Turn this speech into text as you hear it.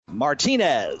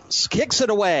Martinez kicks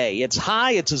it away. It's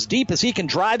high. It's as deep as he can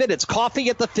drive it. It's Coffee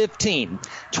at the 15,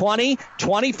 20,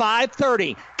 25,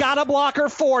 30. Got a blocker,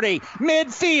 40.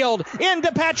 Midfield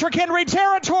into Patrick Henry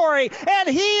territory, and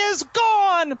he is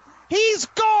gone. He's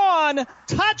gone.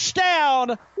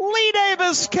 Touchdown. Lee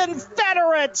Davis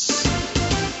Confederates.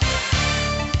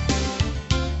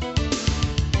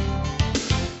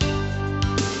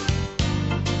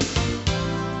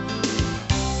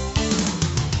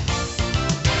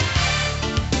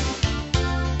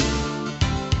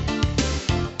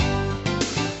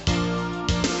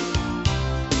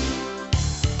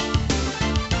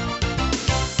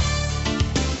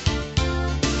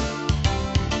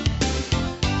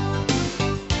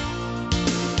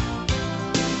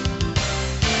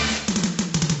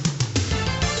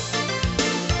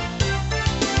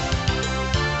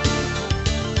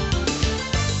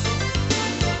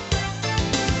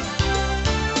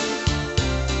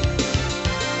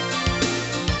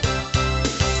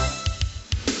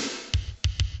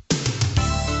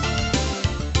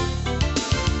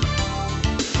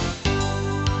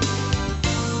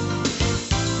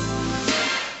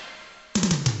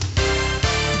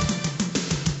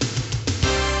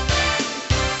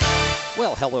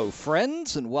 Well, hello,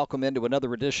 friends, and welcome into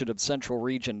another edition of Central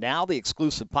Region Now, the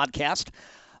exclusive podcast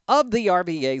of the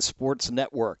RVA Sports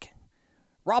Network.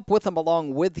 Rob Witham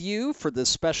along with you for this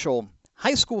special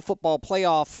high school football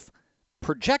playoff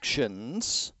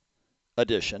projections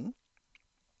edition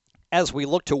as we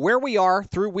look to where we are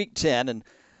through Week 10 and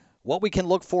what we can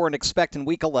look for and expect in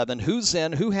Week 11, who's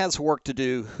in, who has work to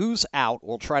do, who's out.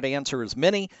 We'll try to answer as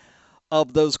many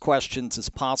of those questions as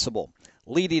possible.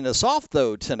 Leading us off,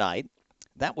 though, tonight,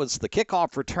 that was the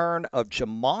kickoff return of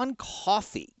Jamon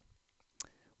Coffee.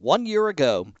 1 year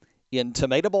ago in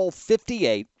Tomato Bowl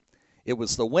 58, it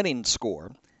was the winning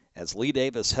score as Lee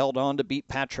Davis held on to beat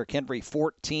Patrick Henry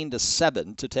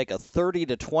 14-7 to take a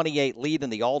 30-28 lead in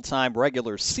the all-time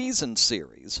regular season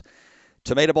series.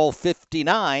 Tomato Bowl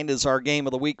 59 is our game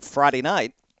of the week Friday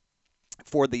night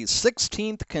for the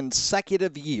 16th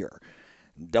consecutive year.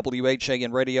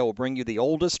 WHAN Radio will bring you the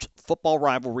oldest football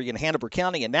rivalry in Hanover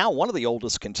County and now one of the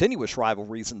oldest continuous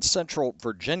rivalries in Central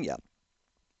Virginia.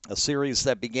 A series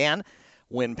that began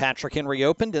when Patrick Henry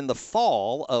opened in the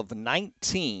fall of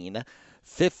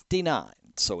 1959.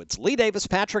 So it's Lee Davis,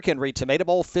 Patrick Henry, Tomato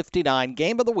Bowl 59,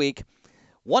 game of the week,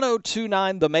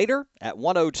 1029 The Mater at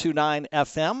 1029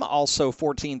 FM, also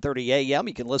 1430 AM.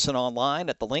 You can listen online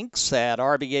at the links at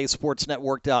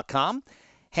rvasportsnetwork.com.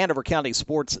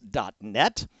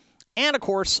 HanoverCountySports.net, and, of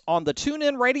course, on the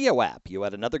TuneIn Radio app. You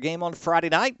had another game on Friday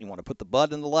night. You want to put the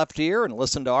bud in the left ear and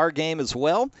listen to our game as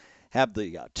well. Have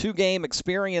the two-game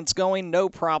experience going, no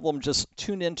problem. Just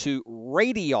tune into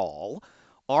Radiall,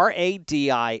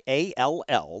 R-A-D-I-A-L-L.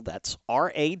 That's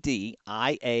R-A-D-I-A-L-L.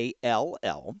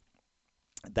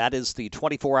 That is the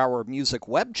 24-hour music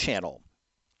web channel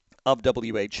of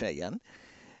WHAN.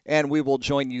 And we will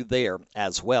join you there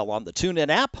as well on the TuneIn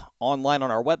app, online on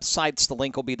our websites. The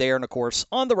link will be there. And, of course,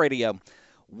 on the radio,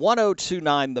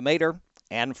 1029 The Mater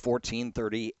and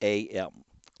 1430 AM.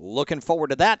 Looking forward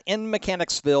to that in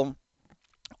Mechanicsville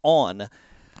on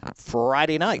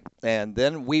Friday night. And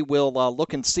then we will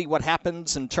look and see what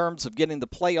happens in terms of getting the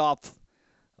playoff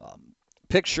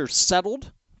picture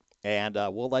settled. And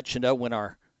we'll let you know when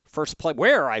our first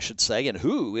where I should say, and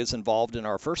who is involved in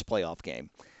our first playoff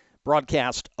game.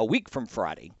 Broadcast a week from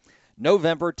Friday,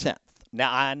 November 10th.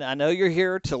 Now, I know you're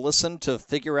here to listen to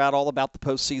figure out all about the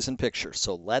postseason picture,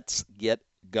 so let's get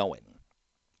going.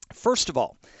 First of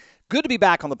all, good to be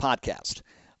back on the podcast.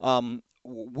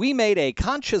 We made a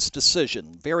conscious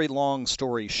decision, very long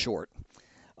story short.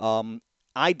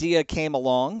 Idea came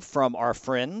along from our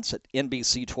friends at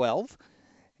NBC 12,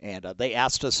 and they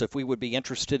asked us if we would be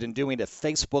interested in doing a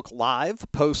Facebook Live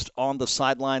post on the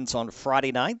sidelines on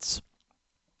Friday nights.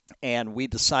 And we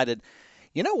decided,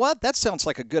 you know what, that sounds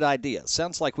like a good idea.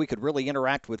 Sounds like we could really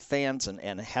interact with fans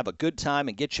and have a good time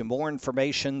and get you more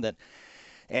information that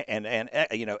and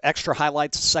you know, extra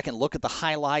highlights, a second look at the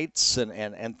highlights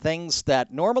and things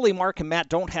that normally Mark and Matt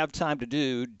don't have time to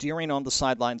do during On the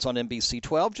Sidelines on NBC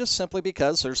 12, just simply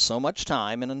because there's so much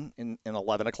time in an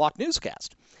 11 o'clock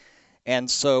newscast. And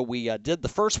so we did the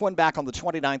first one back on the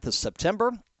 29th of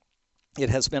September. It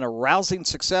has been a rousing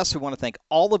success. We want to thank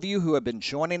all of you who have been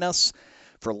joining us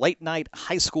for late night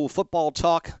high school football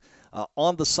talk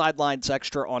on the Sidelines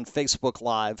Extra on Facebook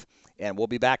Live. And we'll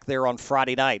be back there on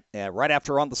Friday night, right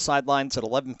after On the Sidelines at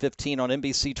 11:15 on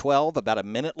NBC 12. About a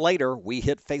minute later, we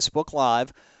hit Facebook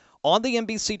Live on the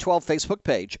NBC 12 Facebook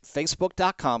page,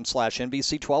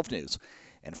 facebook.com/NBC12 News.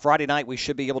 And Friday night, we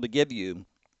should be able to give you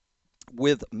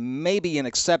with maybe an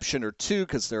exception or two,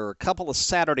 because there are a couple of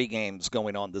Saturday games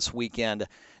going on this weekend,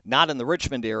 not in the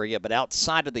Richmond area, but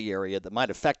outside of the area that might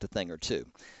affect a thing or two.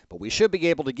 But we should be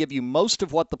able to give you most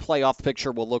of what the playoff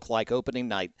picture will look like opening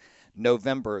night,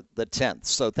 November the 10th.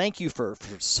 So thank you for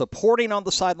supporting On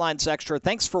the Sidelines Extra.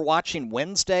 Thanks for watching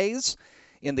Wednesdays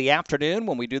in the afternoon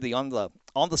when we do the On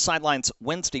the Sidelines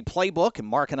Wednesday playbook, and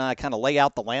Mark and I kind of lay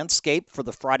out the landscape for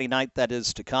the Friday night that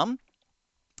is to come.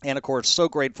 And, of course, so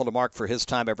grateful to Mark for his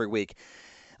time every week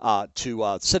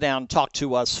to sit down and talk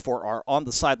to us for our On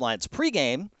the Sidelines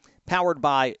pregame, powered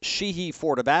by Sheehy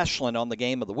Ford of Ashland on the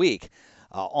Game of the Week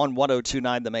on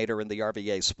 102.9 The Mater and the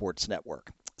RVA Sports Network.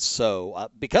 So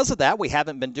because of that, we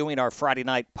haven't been doing our Friday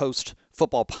night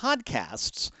post-football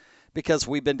podcasts because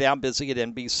we've been down busy at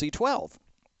NBC 12.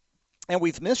 And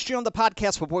we've missed you on the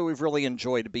podcast, but boy, we've really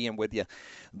enjoyed being with you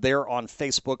there on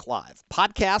Facebook Live.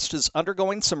 Podcast is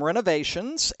undergoing some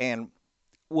renovations, and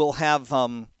we'll have,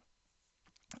 I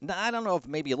don't know if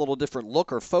maybe a little different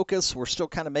look or focus. We're still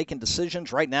kind of making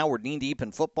decisions. Right now, we're knee-deep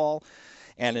in football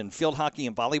and in field hockey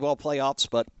and volleyball playoffs.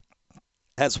 But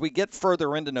as we get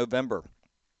further into November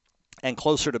and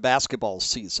closer to basketball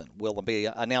season, we'll be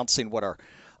announcing what our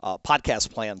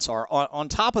podcast plans are. On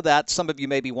top of that, some of you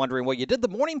may be wondering, well, you did the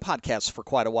morning podcast for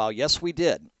quite a while. Yes, we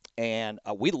did. And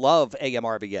we love AM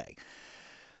RVA.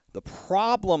 The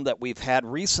problem that we've had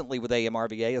recently with AM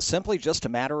RVA is simply just a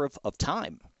matter of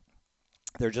time.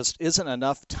 There just isn't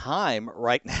enough time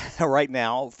right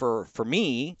now for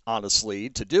me, honestly,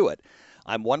 to do it.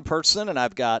 I'm one person, and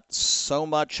I've got so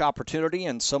much opportunity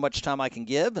and so much time I can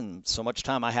give and so much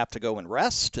time I have to go and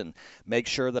rest and make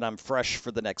sure that I'm fresh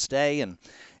for the next day.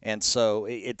 And so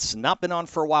it's not been on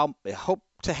for a while. I hope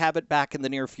to have it back in the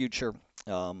near future.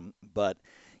 But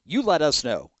you let us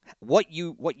know what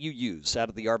you use out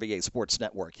of the RVA Sports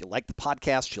Network. You like the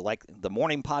podcast? You like the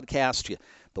morning podcast?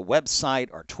 The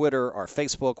website, our Twitter, our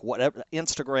Facebook, whatever,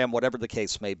 Instagram, whatever the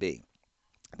case may be.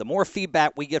 The more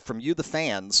feedback we get from you, the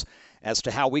fans, as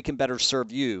to how we can better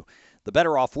serve you, the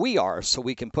better off we are, so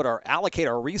we can allocate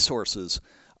our resources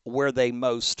where they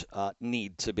most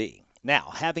need to be.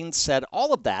 Now, having said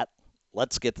all of that,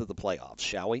 let's get to the playoffs,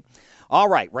 shall we? All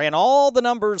right, ran all the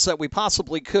numbers that we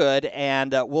possibly could,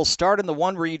 and we'll start in the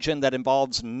one region that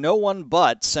involves no one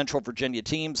but Central Virginia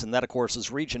teams, and that, of course,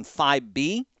 is Region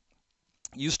 5B.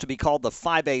 Used to be called the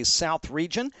 5A South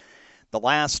region. The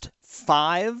last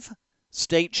 5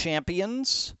 state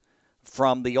champions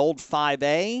from the old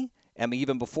 5A, and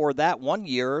even before that, 1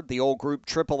 year, the old group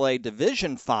AAA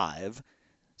Division 5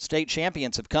 state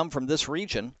champions have come from this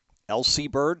region. L.C.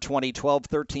 Bird 2012,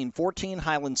 13, 14,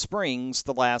 Highland Springs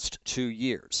the last 2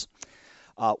 years.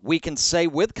 We can say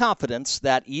with confidence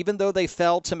that even though they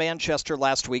fell to Manchester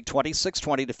last week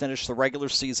 26-20 to finish the regular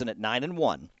season at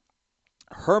 9-1,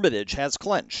 Hermitage has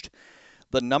clinched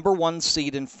the number 1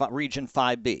 seed in Region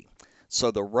 5B. So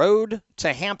the road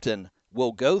to Hampton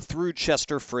will go through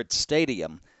Chester Fritz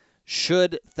Stadium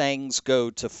should things go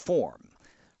to form.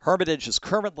 Hermitage is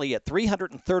currently at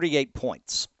 338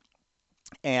 points.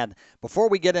 And before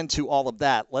we get into all of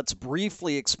that, let's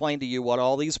briefly explain to you what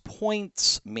all these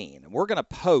points mean. We're going to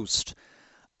post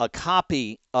a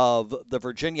copy of the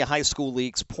Virginia High School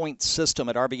League's point system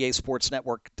at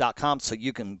rvasportsnetwork.com so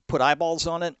you can put eyeballs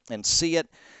on it and see it.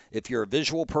 If you're a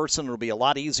visual person, it'll be a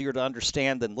lot easier to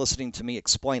understand than listening to me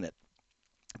explain it.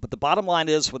 But the bottom line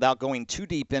is, without going too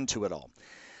deep into it all,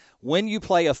 when you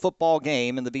play a football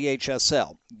game in the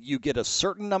VHSL, you get a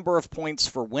certain number of points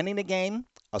for winning a game,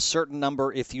 a certain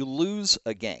number if you lose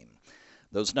a game.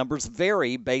 Those numbers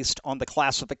vary based on the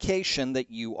classification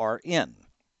that you are in.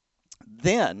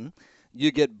 Then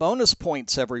you get bonus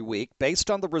points every week based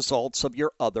on the results of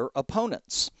your other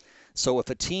opponents. So if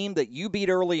a team that you beat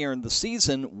earlier in the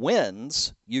season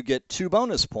wins, you get 2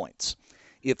 bonus points.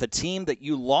 If a team that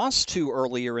you lost to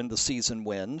earlier in the season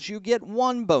wins, you get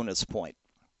 1 bonus point.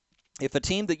 If a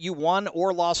team that you won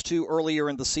or lost to earlier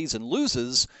in the season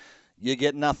loses, you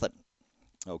get nothing.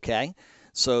 Okay?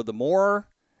 So the more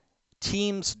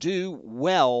teams do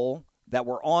well that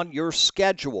were on your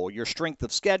schedule, your strength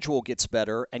of schedule gets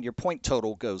better and your point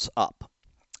total goes up.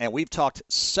 And we've talked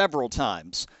several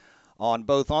times on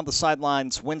both On the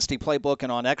Sidelines Wednesday Playbook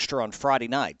and on Extra on Friday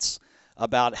nights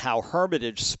about how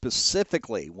Hermitage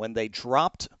specifically, when they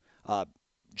dropped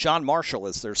John Marshall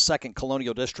as their second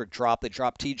Colonial District drop, they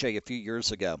dropped TJ a few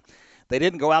years ago. They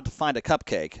didn't go out to find a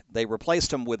cupcake. They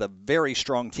replaced him with a very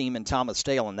strong team in Thomas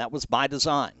Dale, and that was by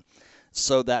design,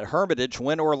 so that Hermitage,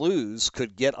 win or lose,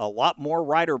 could get a lot more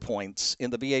rider points in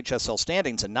the VHSL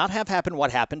standings and not have happened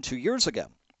what happened 2 years ago,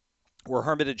 where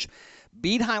Hermitage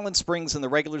beat Highland Springs in the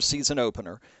regular season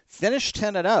opener, finished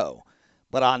 10-0,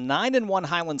 But a 9-1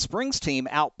 Highland Springs team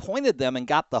outpointed them and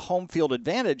got the home field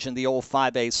advantage in the old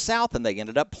 5A South, and they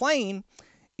ended up playing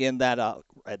in that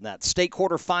state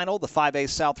quarterfinal, the 5A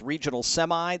South Regional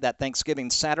Semi, that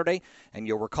Thanksgiving Saturday. And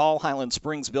you'll recall Highland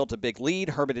Springs built a big lead.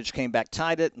 Hermitage came back,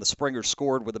 tied it, and the Springers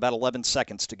scored with about 11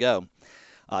 seconds to go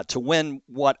to win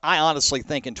what I honestly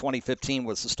think in 2015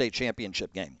 was the state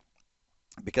championship game.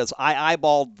 Because I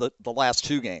eyeballed the last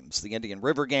two games, the Indian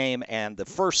River game and the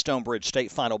first Stonebridge State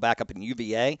final back up in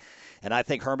UVA, and I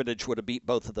think Hermitage would have beat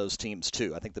both of those teams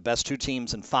too. I think the best two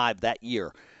teams in 5 that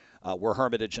year were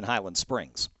Hermitage and Highland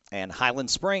Springs. And Highland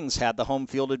Springs had the home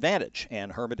field advantage,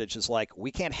 and Hermitage is like,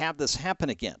 we can't have this happen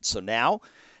again. So now,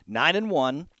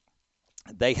 9-1,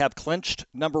 they have clinched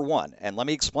number 1, and let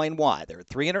me explain why. They're at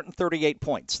 338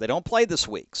 points. They don't play this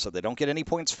week, so they don't get any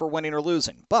points for winning or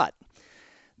losing, but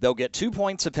they'll get 2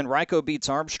 points if Henrico beats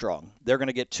Armstrong. They're going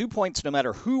to get 2 points no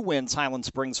matter who wins Highland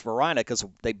Springs Varina because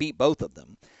they beat both of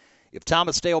them. If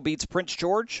Thomas Dale beats Prince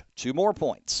George, 2 more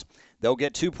points. They'll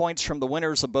get 2 points from the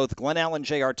winners of both Glen Allen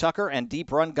J.R. Tucker and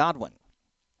Deep Run Godwin.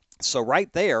 So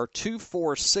right there, 2,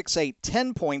 4, 6, 8,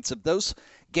 10 points if those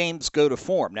games go to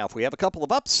form. Now, if we have a couple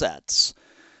of upsets,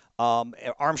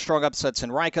 Armstrong upsets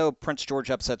Henrico, Prince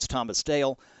George upsets Thomas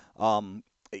Dale,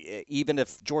 even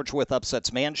if George Wythe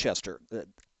upsets Manchester,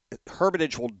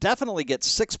 Hermitage will definitely get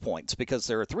 6 points because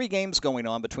there are 3 games going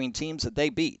on between teams that they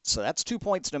beat. So that's 2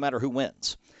 points no matter who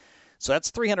wins. So that's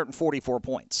 344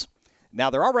 points. Now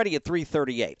they're already at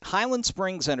 338. Highland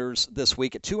Springs enters this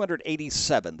week at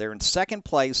 287. They're in second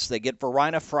place. They get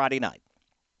Varina Friday night.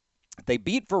 If they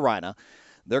beat Varina,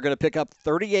 they're going to pick up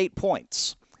 38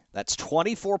 points. That's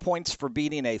 24 points for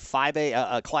beating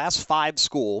a Class 5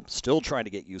 school. Still trying to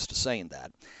get used to saying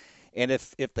that. And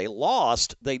if they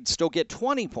lost, they'd still get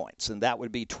 20 points, and that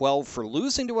would be 12 for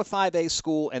losing to a 5A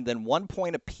school, and then 1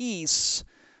 point apiece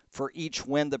for each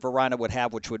win that Varina would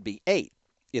have, which would be 8.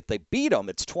 If they beat them,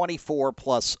 it's 24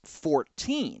 plus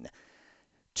 14.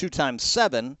 2 times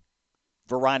 7,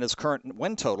 Varina's current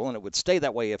win total, and it would stay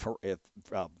that way if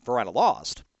Varina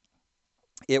lost.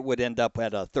 It would end up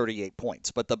at 38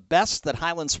 points. But the best that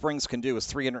Highland Springs can do is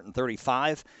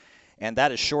 335, and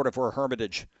that is short of where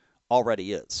Hermitage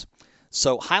already is.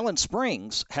 So Highland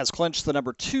Springs has clinched the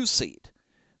number 2 seed.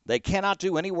 They cannot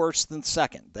do any worse than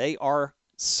second. They are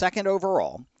second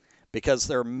overall because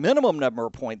their minimum number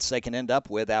of points they can end up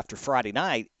with after Friday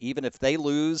night, even if they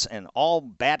lose and all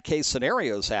bad case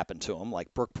scenarios happen to them,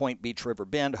 like Brook Point beats River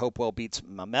Bend, Hopewell beats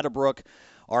Meadowbrook,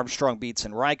 Armstrong beats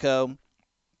Henrico,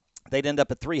 they'd end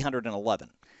up at 311.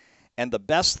 And the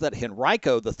best that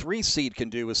Henrico, the 3 seed, can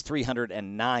do is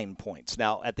 309 points.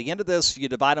 Now, at the end of this, you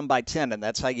divide them by 10, and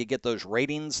that's how you get those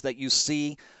ratings that you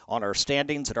see on our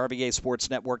standings at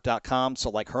RVASportsNetwork.com. So,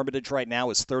 like Hermitage right now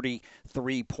is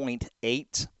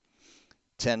 33.8.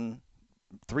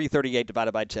 338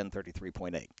 divided by 10,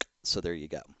 33.8. So there you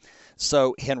go.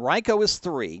 So Henrico is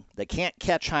 3. They can't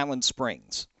catch Highland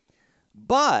Springs.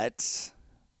 But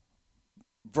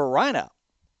Varina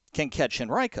can catch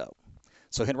Henrico.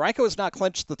 So Henrico has not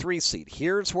clinched the 3 seed.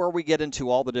 Here's where we get into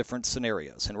all the different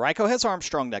scenarios. Henrico has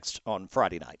Armstrong next on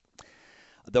Friday night.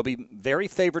 They'll be very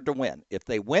favored to win. If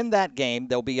they win that game,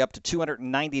 they'll be up to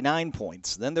 299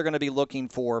 points. Then they're going to be looking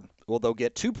for, well, they'll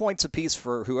get 2 points apiece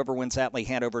for whoever wins Atlee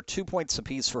Hanover, 2 points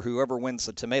apiece for whoever wins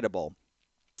the Tomato Bowl.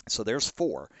 So there's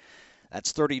 4.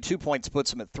 That's 32 points,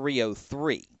 puts them at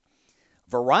 303.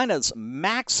 Varina's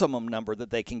maximum number that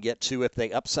they can get to if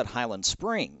they upset Highland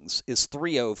Springs is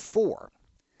 304.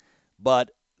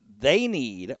 But they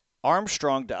need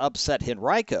Armstrong to upset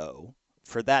Henrico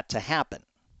for that to happen.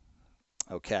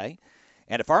 Okay?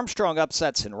 And if Armstrong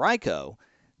upsets Henrico,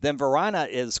 then Varina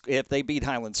is, if they beat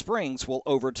Highland Springs, will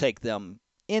overtake them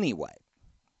anyway.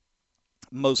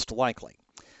 Most likely.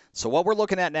 So what we're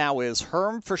looking at now is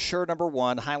Herm for sure number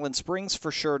 1, Highland Springs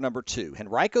for sure number 2,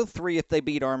 Henrico 3 if they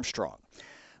beat Armstrong.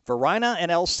 Varina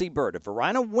and LC Bird. If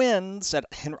Varina wins at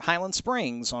Highland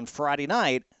Springs on Friday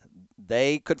night,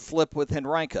 they could flip with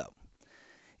Henrico.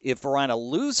 If Varina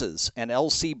loses and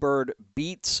LC Bird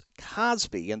beats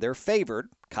Cosby and they're favored,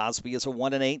 Cosby is a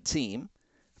 1-8 team,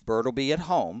 Bird will be at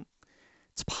home,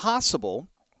 it's possible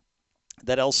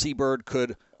that LC Bird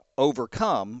could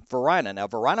overcome Varina. Now,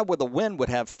 Varina with a win would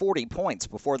have 40 points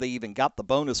before they even got the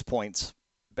bonus points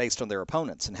based on their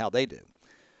opponents and how they do.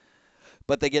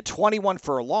 But they get 21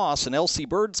 for a loss, and LC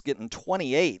Bird's getting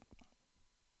 28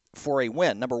 for a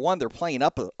win. Number 1, they're playing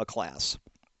up a class.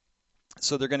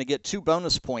 So they're going to get 2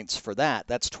 bonus points for that.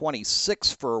 That's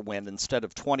 26 for a win instead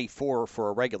of 24 for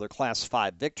a regular Class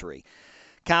 5 victory.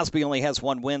 Cosby only has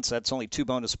 1 win, so that's only 2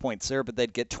 bonus points there, but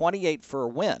they'd get 28 for a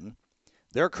win.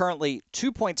 They're currently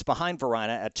 2 points behind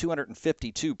Varina at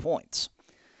 252 points.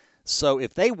 So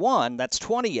if they won, that's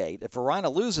 28. If Verona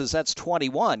loses, that's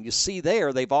 21. You see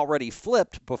there, they've already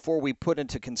flipped before we put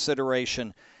into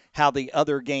consideration how the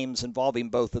other games involving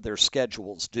both of their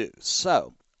schedules do.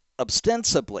 So,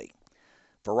 ostensibly,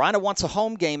 Verona wants a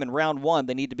home game in round one.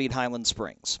 They need to beat Highland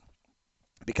Springs.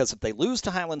 Because if they lose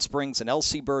to Highland Springs and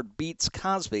LC Bird beats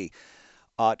Cosby,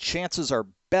 chances are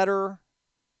better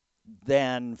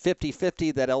than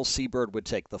 50-50 that LC Bird would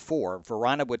take the 4.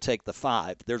 Verona would take the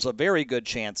 5. There's a very good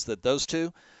chance that those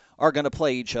two are going to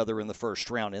play each other in the first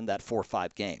round in that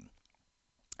 4-5 game.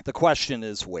 The question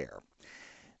is where.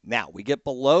 Now, we get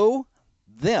below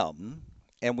them,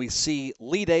 and we see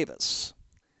Lee Davis.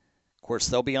 Of course,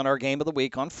 they'll be on our game of the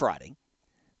week on Friday.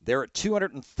 They're at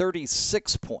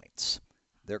 236 points.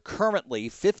 They're currently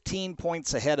 15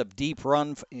 points ahead of Deep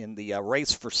Run in the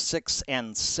race for 6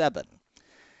 and 7.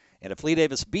 And if Lee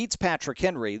Davis beats Patrick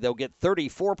Henry, they'll get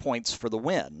 34 points for the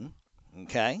win.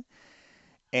 Okay?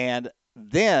 And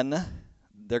then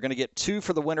they're going to get 2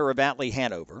 for the winner of Atlee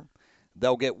Hanover.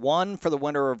 They'll get 1 for the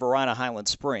winner of Verona Highland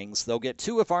Springs. They'll get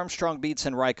 2 if Armstrong beats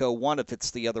Henrico, 1 if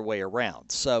it's the other way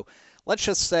around. So let's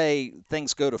just say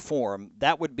things go to form.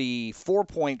 That would be 4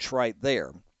 points right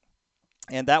there.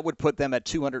 And that would put them at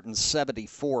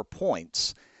 274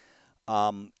 points.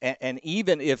 And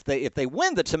even if they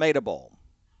win the Tomato Bowl,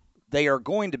 they are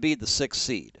going to be the 6th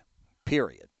seed,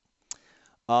 period.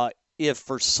 If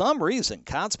for some reason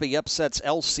Cosby upsets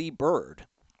LC Bird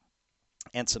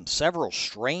and several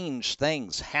strange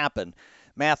things happen,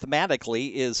 mathematically,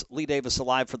 is Lee Davis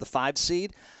alive for the 5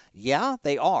 seed? Yeah,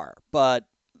 they are. But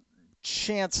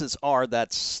chances are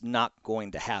that's not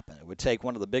going to happen. It would take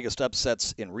one of the biggest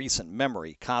upsets in recent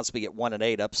memory, Cosby at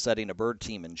 1-8 upsetting a Bird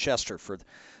team in Chester, for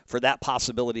that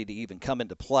possibility to even come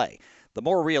into play. The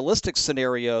more realistic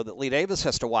scenario that Lee Davis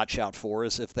has to watch out for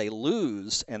is if they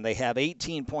lose and they have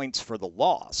 18 points for the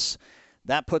loss.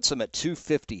 That puts them at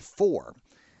 254.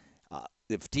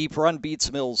 If Deep Run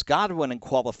beats Mills Godwin and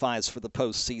qualifies for the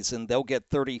postseason, they'll get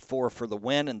 34 for the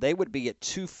win, and they would be at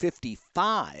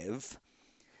 255.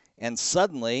 And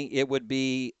suddenly it would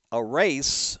be a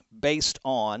race based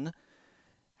on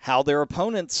how their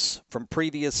opponents from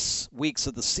previous weeks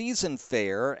of the season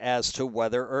fare as to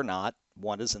whether or not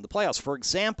one is in the playoffs. For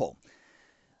example,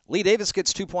 Lee Davis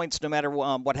gets 2 points no matter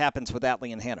what happens with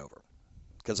Atlee and Hanover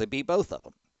because they beat both of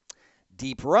them.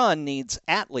 Deep Run needs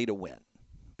Atlee to win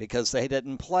because they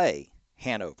didn't play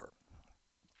Hanover.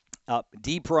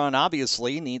 Deep Run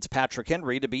obviously needs Patrick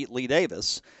Henry to beat Lee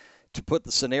Davis to put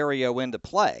the scenario into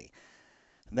play.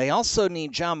 They also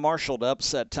need John Marshall to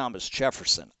upset Thomas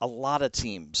Jefferson. A lot of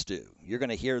teams do. You're going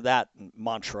to hear that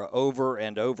mantra over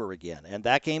and over again. And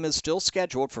that game is still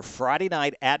scheduled for Friday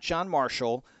night at John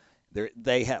Marshall.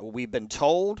 We've been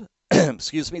told,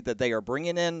 that they are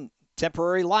bringing in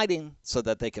temporary lighting so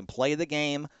that they can play the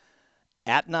game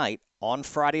at night on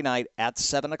Friday night at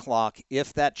 7 o'clock.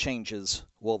 If that changes,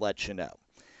 we'll let you know.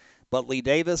 But Lee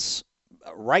Davis,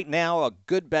 right now, a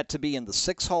good bet to be in the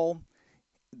 6 hole.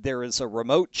 There is a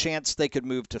remote chance they could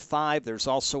move to 5. There's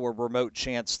also a remote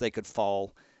chance they could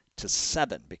fall to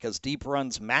 7 because Deep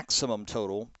Run's maximum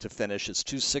total to finish is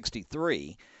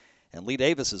 263, and Lee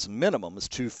Davis's minimum is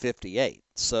 258.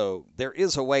 So there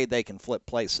is a way they can flip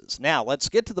places. Now, let's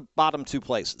get to the bottom 2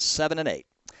 places, 7 and 8.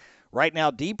 Right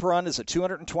now, Deep Run is at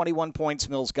 221 points.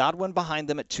 Mills Godwin behind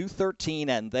them at 213,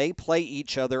 and they play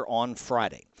each other on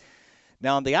Friday.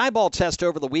 Now, in the eyeball test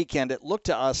over the weekend, it looked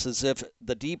to us as if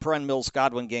the Deep Run Mills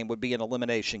Godwin game would be an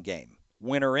elimination game.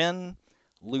 Winner in,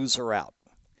 loser out.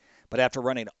 But after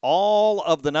running all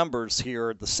of the numbers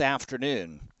here this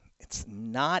afternoon, it's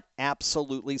not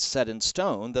absolutely set in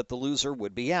stone that the loser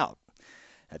would be out.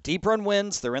 If Deep Run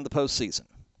wins, they're in the postseason.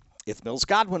 If Mills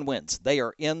Godwin wins, they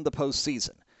are in the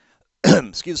postseason.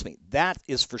 Excuse me, that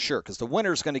is for sure, because the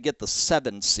winner is going to get the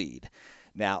 7 seed.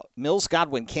 Now, Mills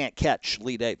Godwin can't catch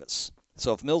Lee Davis.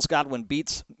 So if Mills Godwin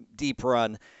beats Deep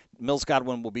Run, Mills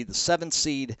Godwin will be the 7th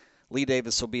seed. Lee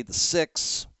Davis will be the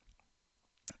 6th.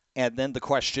 And then the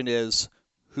question is,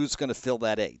 who's going to fill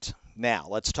that 8? Now,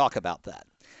 let's talk about that.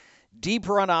 Deep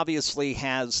Run obviously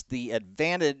has the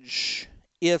advantage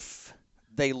if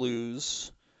they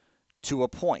lose to a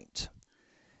point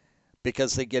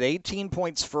because they get 18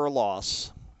 points for a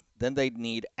loss. Then they'd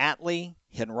need Atlee,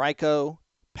 Henrico,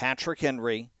 Patrick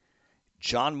Henry,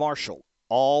 John Marshall,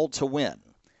 all to win.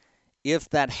 If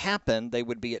that happened, they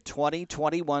would be at 20,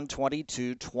 21,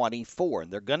 22, 24.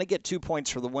 And they're going to get 2 points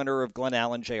for the winner of Glen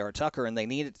Allen, J.R. Tucker, and they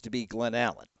need it to be Glen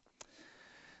Allen.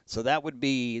 So that would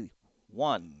be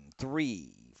 1,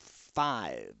 3,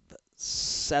 5,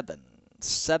 7.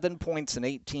 7 points in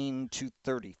 18,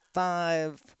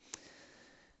 235.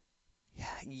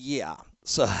 Yeah.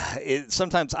 So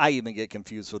sometimes I even get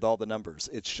confused with all the numbers.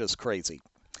 It's just crazy.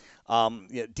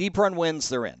 Yeah, deep run wins,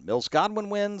 they're in. Mills Godwin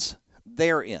wins,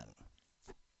 they're in.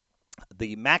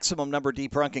 The maximum number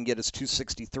deep run can get is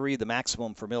 263. The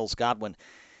maximum for Mills Godwin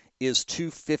is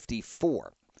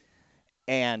 254.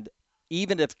 And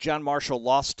even if John Marshall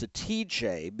lost to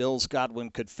TJ, Mills Godwin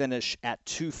could finish at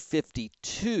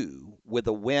 252 with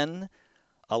a win,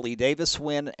 a Lee Davis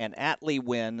win, an Atlee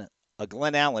win, a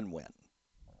Glen Allen win.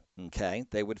 Okay,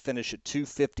 they would finish at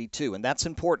 252. And that's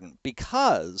important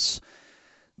because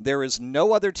there is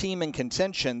no other team in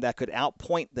contention that could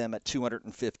outpoint them at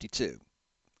 252.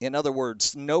 In other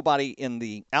words, nobody in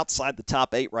the outside the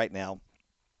top 8 right now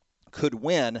could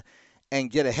win and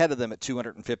get ahead of them at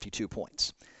 252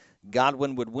 points.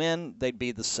 Godwin would win, they'd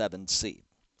be the 7th seed.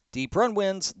 Deep Run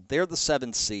wins, they're the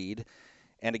 7th seed.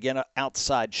 And again,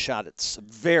 outside shot, it's a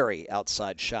very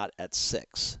outside shot at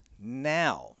 6.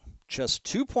 Now, just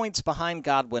 2 points behind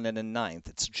Godwin and in 9th,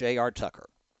 it's J.R. Tucker.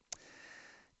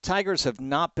 Tigers have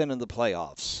not been in the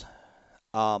playoffs.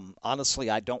 Honestly,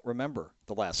 I don't remember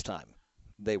the last time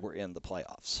they were in the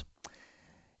playoffs.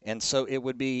 And so it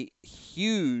would be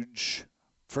huge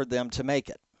for them to make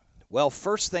it. Well,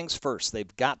 first things first,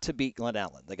 they've got to beat Glen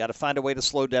Allen. They've got to find a way to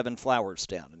slow Devin Flowers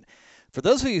down. And for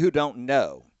those of you who don't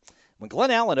know, when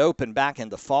Glen Allen opened back in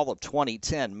the fall of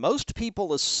 2010, most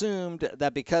people assumed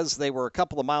that because they were a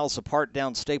couple of miles apart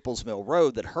down Staples Mill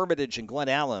Road, that Hermitage and Glen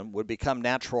Allen would become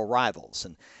natural rivals.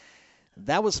 And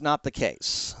that was not the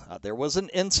case. There was an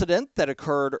incident that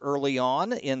occurred early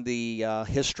on in the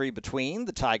history between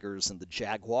the Tigers and the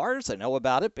Jaguars. I know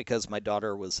about it because my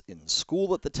daughter was in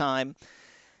school at the time.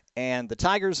 And the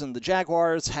Tigers and the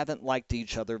Jaguars haven't liked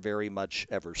each other very much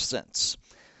ever since.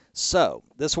 So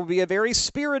this will be a very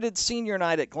spirited senior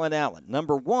night at Glen Allen.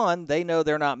 Number one, they know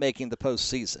they're not making the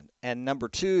postseason. And number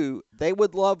two, they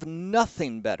would love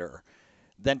nothing better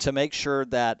than to make sure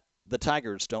that the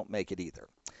Tigers don't make it either.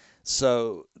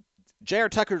 So J.R.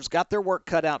 Tucker's got their work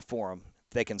cut out for them.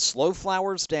 They can slow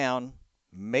Flowers down.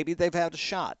 Maybe they've had a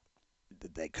shot.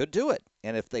 They could do it.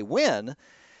 And if they win,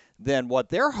 then what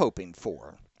they're hoping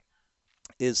for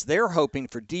is they're hoping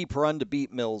for Deep Run to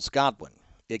beat Mills Godwin.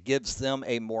 It gives them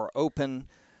a more open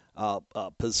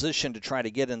position to try to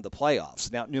get in the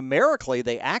playoffs. Now, numerically,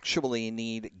 they actually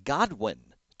need Godwin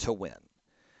to win.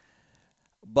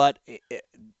 But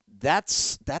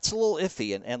that's a little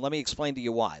iffy, and let me explain to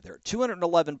you why. They're at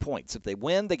 211 points. If they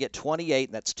win, they get 28,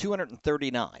 and that's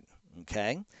 239.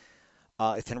 Okay?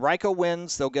 If Henrico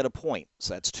wins, they'll get a point,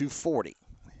 so that's 240.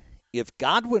 If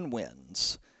Godwin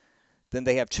wins, then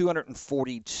they have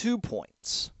 242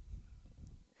 points.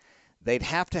 They'd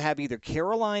have to have either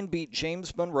Caroline beat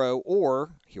James Monroe or,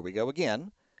 here we go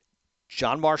again,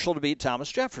 John Marshall to beat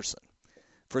Thomas Jefferson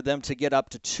for them to get up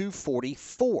to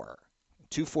 244.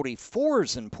 244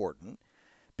 is important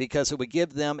because it would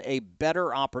give them a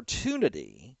better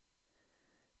opportunity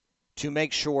to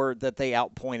make sure that they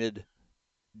outpointed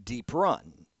Deep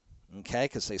Run. Okay,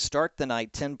 because they start the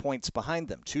night 10 points behind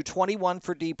them. 221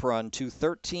 for Deep Run,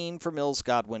 213 for Mills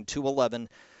Godwin, 211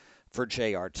 for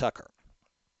J.R. Tucker.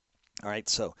 All right,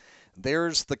 so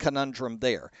there's the conundrum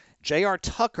there. J.R.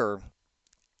 Tucker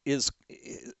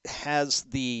has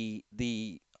the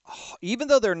even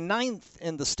though they're 9th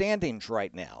in the standings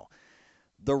right now,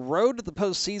 the road to the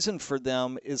postseason for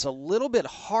them is a little bit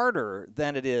harder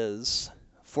than it is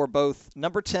for both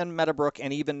number 10 Meadowbrook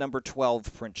and even number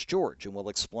 12 Prince George, and we'll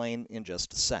explain in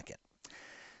just a second.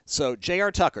 So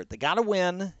J.R. Tucker, they got to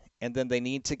win, and then they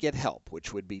need to get help,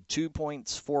 which would be 2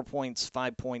 points, 4 points,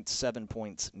 5 points, 7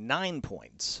 points, 9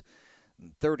 points,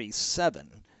 37.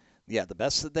 Yeah, the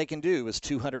best that they can do is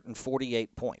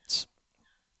 248 points.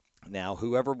 Now,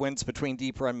 whoever wins between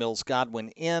Deep Run, Mills Godwin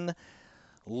in.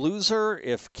 Loser,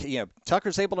 if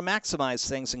Tucker's able to maximize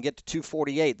things and get to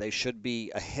 248, they should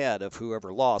be ahead of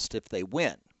whoever lost if they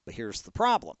win. But here's the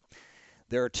problem.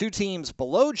 There are two teams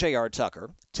below J.R. Tucker,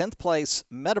 10th place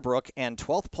Meadowbrook and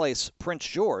 12th place Prince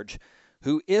George,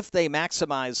 who, if they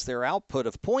maximize their output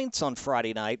of points on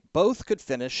Friday night, both could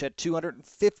finish at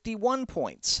 251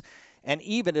 points. And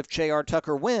even if J.R.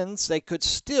 Tucker wins, they could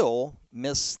still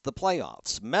miss the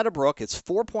playoffs. Meadowbrook is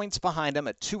 4 points behind them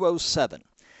at 207.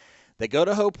 They go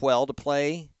to Hopewell to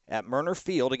play at Murner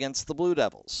Field against the Blue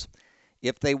Devils.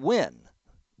 If they win,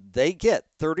 they get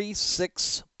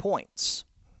 36 points.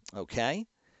 Okay?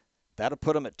 That'll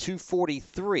put them at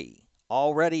 243,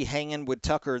 already hanging with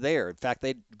Tucker there. In fact,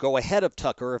 they'd go ahead of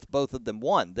Tucker if both of them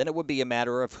won. Then it would be a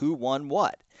matter of who won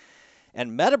what.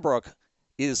 And Meadowbrook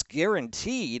is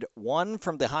guaranteed 1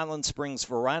 from the Highland Springs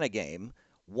Varina game,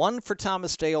 1 for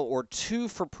Thomas Dale, or 2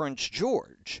 for Prince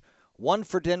George. 1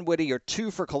 for Dinwiddie or 2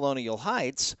 for Colonial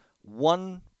Heights,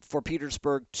 1 for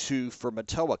Petersburg, 2 for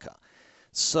Matoaka.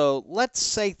 So let's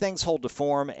say things hold to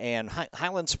form and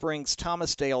Highland Springs,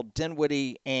 Thomasdale,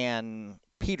 Dinwiddie, and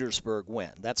Petersburg win.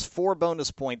 That's 4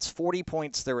 bonus points, 40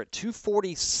 points. They're at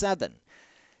 247.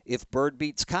 If Bird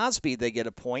beats Cosby, they get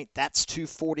a point. That's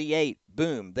 248.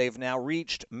 Boom. They've now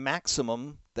reached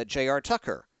maximum that J.R.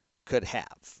 Tucker could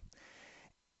have.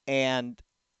 And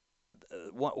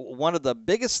one of the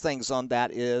biggest things on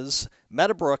that is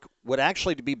Meadowbrook would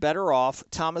actually be better off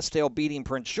Thomasdale beating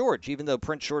Prince George, even though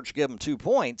Prince George gave them 2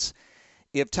 points.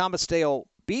 If Thomasdale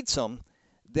beats them,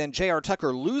 then J.R.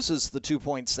 Tucker loses the 2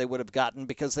 points they would have gotten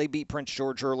because they beat Prince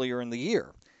George earlier in the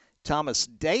year.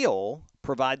 Thomasdale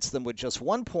provides them with just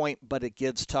 1 point, but it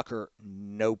gives Tucker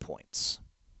no points.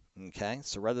 Okay,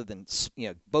 so rather than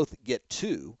both get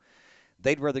 2,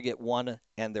 they'd rather get 1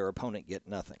 and their opponent get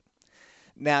nothing.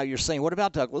 Now you're saying, what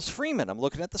about Douglas Freeman? I'm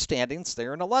looking at the standings.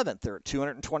 They're in 11th. They're at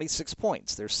 226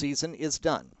 points. Their season is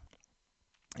done.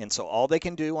 And so all they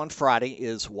can do on Friday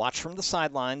is watch from the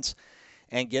sidelines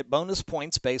and get bonus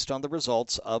points based on the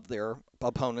results of their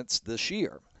opponents this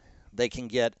year. They can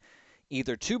get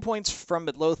either 2 points from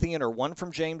Midlothian or 1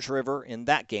 from James River in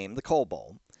that game, the Coal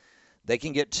Bowl. They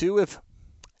can get 2 if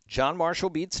John Marshall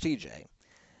beats TJ.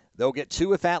 They'll get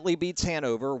 2 if Atlee beats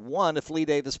Hanover, 1 if Lee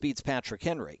Davis beats Patrick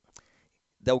Henry.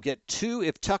 They'll get 2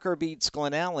 if Tucker beats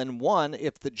Glen Allen, 1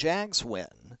 if the Jags win.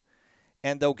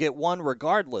 And they'll get 1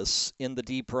 regardless in the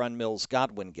Deep Run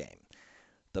Mills-Godwin game.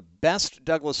 The best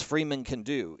Douglas Freeman can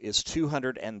do is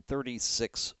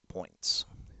 236 points.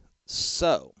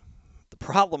 So the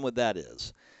problem with that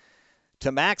is,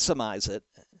 to maximize it,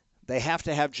 they have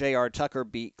to have J.R. Tucker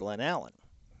beat Glen Allen.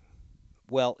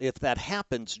 Well, if that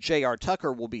happens, J.R.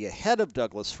 Tucker will be ahead of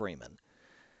Douglas Freeman,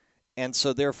 and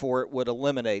so therefore it would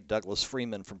eliminate Douglas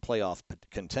Freeman from playoff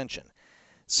contention.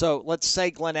 So let's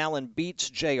say Glen Allen beats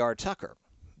J.R. Tucker.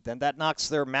 Then that knocks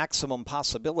their maximum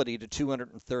possibility to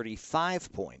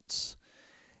 235 points.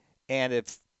 And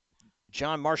if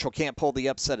John Marshall can't pull the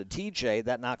upset at TJ,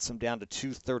 that knocks him down to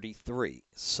 233.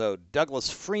 So Douglas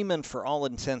Freeman, for all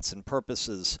intents and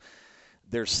purposes,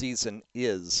 their season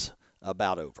is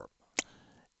about over.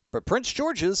 But Prince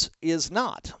George's is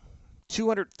not.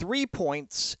 203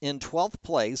 points in 12th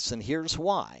place, and here's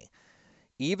why.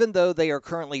 Even though they are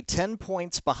currently 10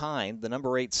 points behind the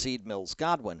number 8 seed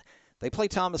Mills-Godwin, they play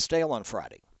Thomasdale on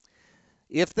Friday.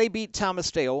 If they beat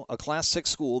Thomasdale, a Class 6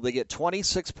 school, they get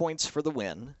 26 points for the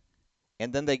win,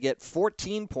 and then they get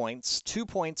 14 points, 2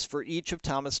 points for each of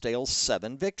Thomasdale's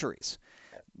 7 victories.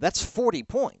 That's 40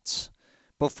 points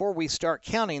before we start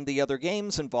counting the other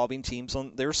games involving teams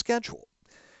on their schedule.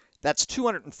 That's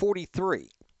 243.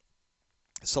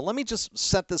 So let me just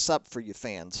set this up for you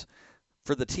fans,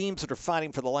 for the teams that are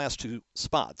fighting for the last 2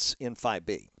 spots in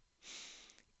 5B.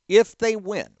 If they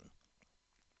win,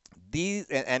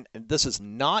 and this is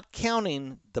not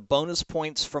counting the bonus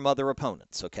points from other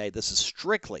opponents, okay? This is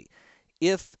strictly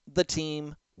if the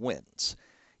team wins.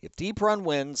 If Deep Run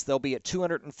wins, they'll be at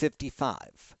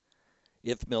 255.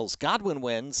 If Mills-Godwin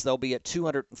wins, they'll be at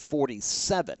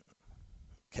 247,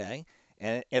 okay?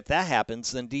 And if that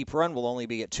happens, then Deep Run will only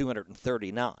be at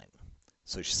 239.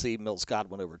 So you see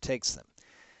Mills-Godwin overtakes them.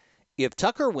 If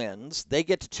Tucker wins, they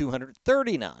get to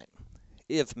 239.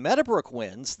 If Meadowbrook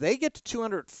wins, they get to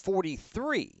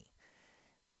 243.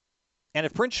 And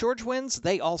if Prince George wins,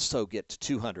 they also get to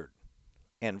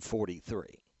 243.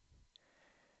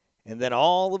 And then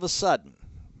all of a sudden,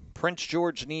 Prince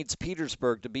George needs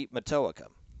Petersburg to beat Matoaka.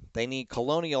 They need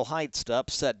Colonial Heights to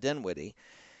upset Dinwiddie.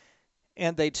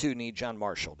 And they, too, need John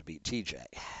Marshall to beat TJ.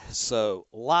 So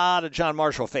a lot of John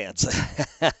Marshall fans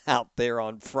out there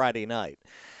on Friday night.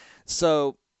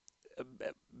 So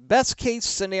best case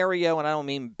scenario, and I don't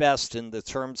mean best in the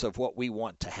terms of what we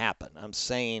want to happen. I'm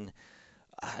saying,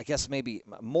 I guess maybe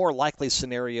more likely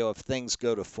scenario if things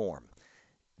go to form.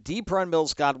 Deep Run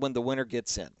Mills-Godwin, the winner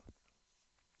gets in.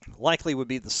 Likely would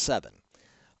be the 7.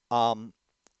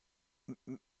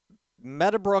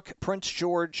 Meadowbrook, Prince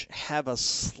George have a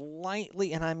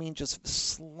slightly, and I mean just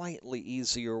slightly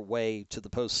easier way to the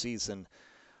postseason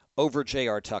over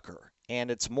J.R. Tucker. And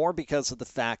it's more because of the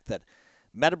fact that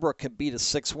Meadowbrook could beat a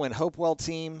 6-win Hopewell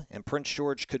team, and Prince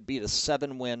George could beat a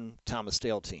 7-win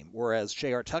Thomasdale team. Whereas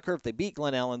J.R. Tucker, if they beat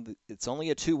Glen Allen, it's only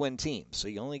a 2-win team, so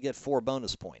you only get 4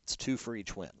 bonus points, 2 for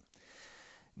each win.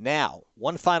 Now,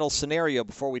 one final scenario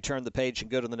before we turn the page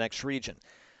and go to the next region.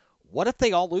 What if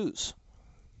they all lose?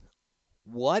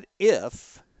 What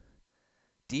if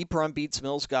Deep Run beats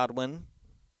Mills-Godwin,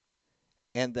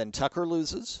 and then Tucker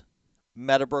loses,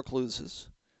 Meadowbrook loses,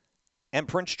 and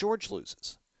Prince George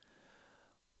loses?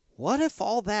 What if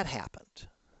all that happened?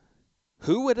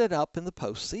 who would end up in the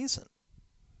postseason?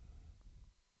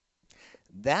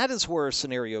 That is where a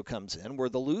scenario comes in where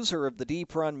the loser of the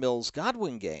Deep Run Mills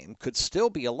Godwin game could still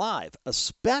be alive,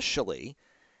 especially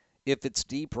if it's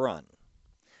Deep Run.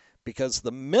 Because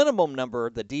the minimum number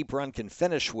that Deep Run can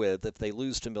finish with if they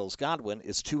lose to Mills Godwin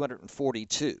is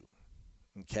 242.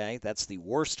 Okay, that's the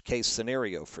worst case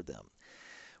scenario for them.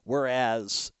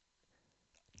 Whereas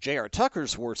J.R.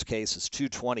 Tucker's worst case is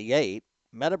 228,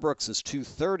 Meadowbrook's is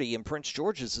 230, and Prince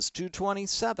George's is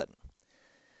 227.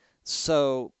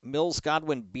 So Mills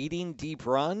Godwin beating Deep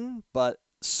Run, but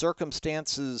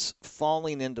circumstances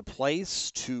falling into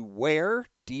place to where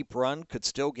Deep Run could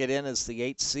still get in as the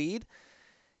 8th seed.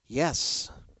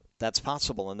 Yes, that's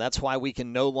possible, and that's why we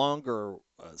can no longer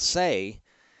say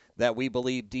that we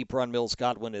believe Deep Run Mills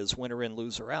Godwin is winner in,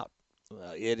 loser out.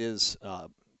 It is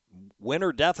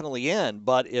winner definitely in,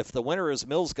 but if the winner is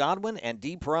Mills Godwin and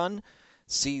Deep Run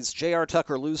sees J.R.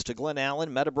 Tucker lose to Glen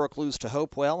Allen, Meadowbrook lose to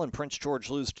Hopewell, and Prince George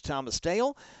lose to Thomas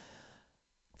Dale,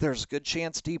 there's a good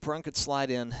chance Deep Run could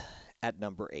slide in at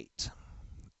number 8.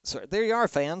 So there you are,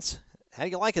 fans. How do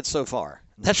you like it so far?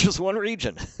 That's just one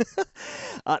region.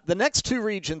 The next 2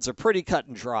 regions are pretty cut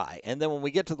and dry. And then when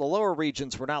we get to the lower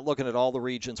regions, we're not looking at all the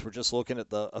regions. We're just looking at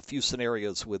a few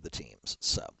scenarios with the teams.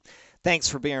 So thanks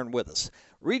for bearing with us.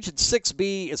 Region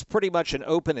 6B is pretty much an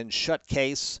open and shut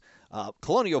case.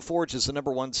 Colonial Forge is the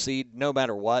number 1 seed no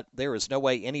matter what. There is no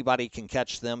way anybody can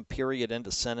catch them, period, end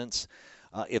of sentence.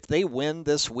 If they win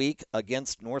this week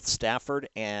against North Stafford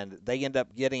and they end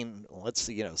up getting, let's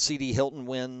see, C.D. Hilton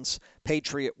wins,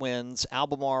 Patriot wins,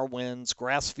 Albemarle wins,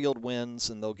 Grassfield wins,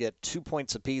 and they'll get 2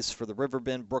 points apiece for the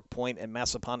Riverbend, Brook Point, and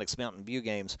Massaponax Mountain View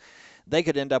games, they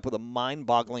could end up with a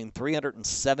mind-boggling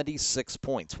 376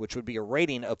 points, which would be a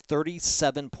rating of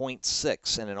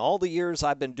 37.6. And in all the years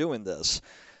I've been doing this,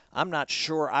 I'm not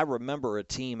sure I remember a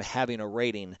team having a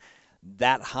rating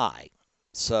that high.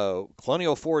 So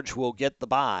Colonial Forge will get the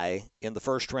bye in the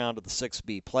first round of the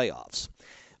 6B playoffs.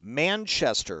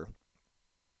 Manchester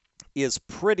is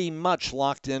pretty much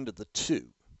locked into the 2.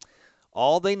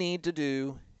 All they need to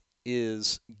do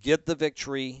is get the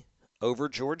victory over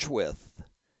George Wythe,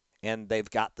 and they've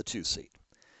got the 2 seed.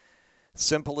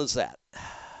 Simple as that.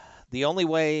 The only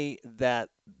way that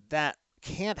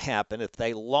can't happen, if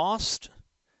they lost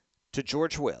to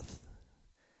George Wythe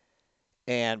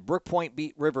and Brook Point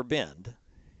beat Riverbend,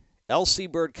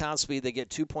 LC Bird Cosby, they get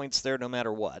 2 points there no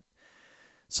matter what.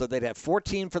 So they'd have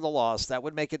 14 for the loss. That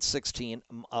would make it 16.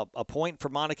 A point for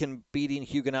Monacan beating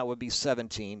Huguenot would be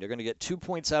 17. They're going to get 2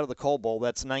 points out of the Coal Bowl.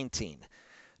 That's 19.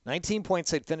 19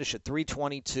 points, they'd finish at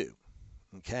 322.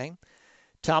 Okay?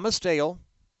 Thomas Dale,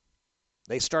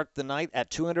 they start the night at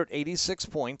 286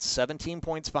 points, 17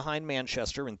 points behind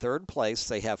Manchester in 3rd place.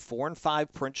 They have 4 and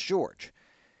 5 Prince George.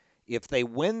 If they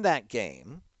win that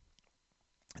game,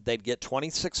 they'd get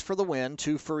 26 for the win,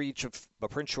 2 for each of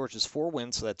Prince George's 4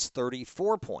 wins, so that's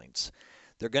 34 points.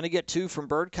 They're going to get 2 from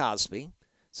Bird Cosby,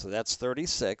 so that's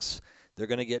 36. They're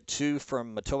going to get 2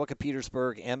 from Matoaka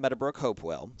Petersburg and Meadowbrook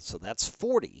Hopewell, so that's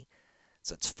 40.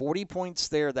 So that's 40 points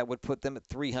there. That would put them at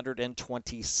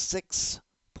 326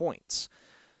 points.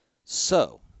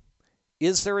 So,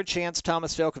 is there a chance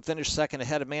Thomas Dale could finish second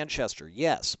ahead of Manchester?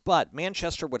 Yes, but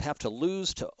Manchester would have to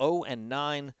lose to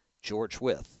 0-9 George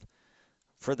Wythe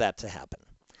for that to happen.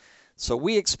 So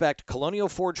we expect Colonial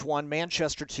Forge 1,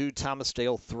 Manchester 2, Thomas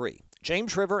Dale 3.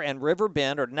 James River and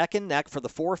Riverbend are neck and neck for the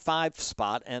 4-5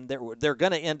 spot, and they're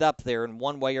going to end up there in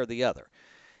one way or the other.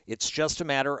 It's just a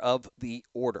matter of the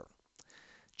order.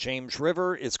 James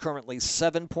River is currently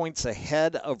 7 points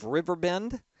ahead of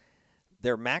Riverbend.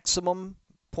 Their maximum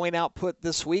point output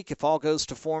this week, if all goes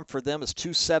to form for them, is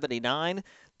 279.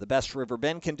 The best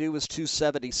Riverbend can do is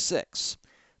 276.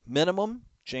 Minimum,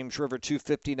 James River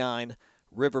 259,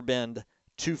 Riverbend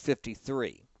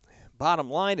 253. Bottom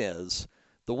line is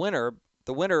the winner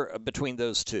between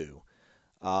those two,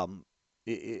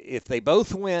 if they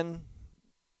both win,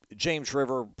 James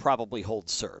River probably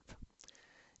holds serve.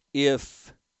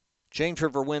 If James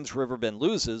River wins, Riverbend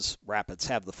loses, Rapids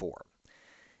have the 4.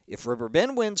 If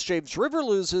Riverbend wins, James River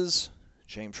loses,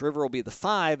 James River will be the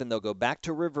 5, and they'll go back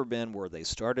to Riverbend where they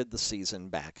started the season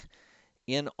back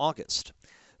in August.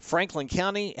 Franklin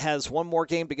County has one more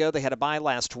game to go. They had a bye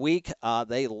last week.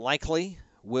 They likely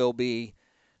will be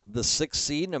the 6th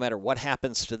seed no matter what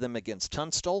happens to them against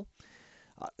Tunstall.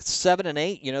 7 and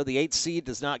 8, the 8th seed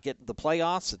does not get the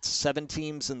playoffs. It's 7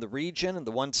 teams in the region, and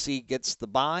the 1 seed gets the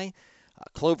bye.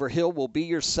 Clover Hill will be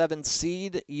your 7th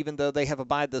seed, even though they have a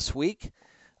bye this week.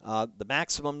 The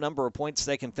maximum number of points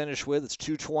they can finish with is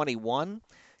 221.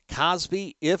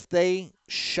 Cosby, if they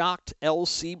shocked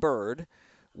LC Bird,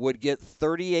 would get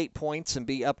 38 points and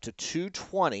be up to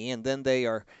 220, and then they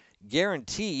are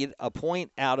guaranteed a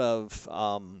point out of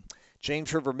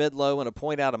James River Midlow and a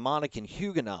point out of Monacan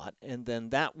Huguenot, and then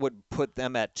that would put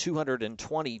them at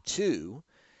 222,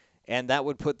 and that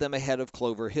would put them ahead of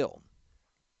Clover Hill.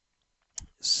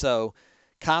 So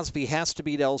Cosby has to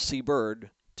beat L.C. Bird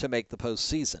to make the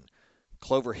postseason.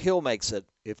 Clover Hill makes it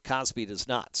if Cosby does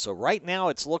not. So right now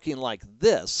it's looking like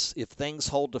this if things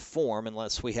hold to form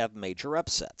unless we have major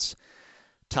upsets.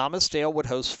 Thomasdale would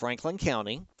host Franklin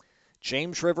County.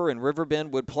 James River and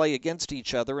Riverbend would play against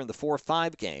each other in the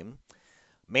 4-5 game.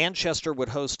 Manchester would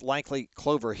host likely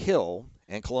Clover Hill,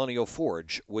 and Colonial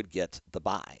Forge would get the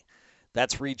bye.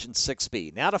 That's Region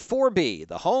 6B. Now to 4B,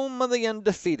 the home of the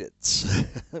undefeateds.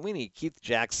 We need Keith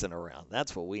Jackson around.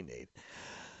 That's what we need.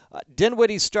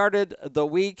 Dinwiddie started the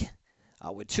week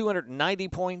with 290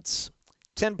 points,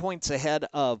 10 points ahead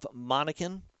of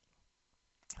Monacan.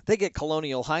 They get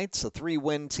Colonial Heights, a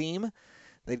 3-win team.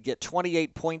 They'd get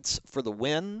 28 points for the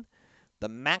win. The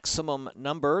maximum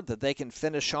number that they can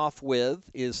finish off with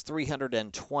is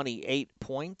 328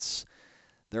 points.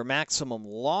 Their maximum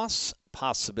loss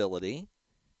possibility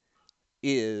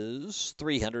is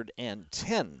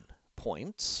 310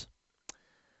 points.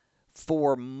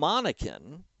 For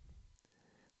Monacan,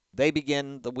 they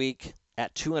begin the week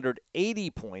at 280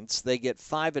 points. They get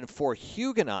 5-4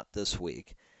 Huguenot this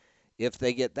week. If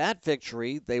they get that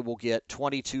victory, they will get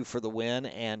 22 for the win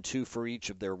and 2 for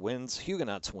each of their wins,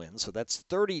 Huguenot's wins. So that's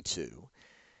 32.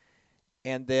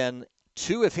 And then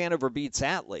 2 if Hanover beats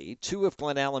Atlee, 2 if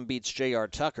Glen Allen beats J.R.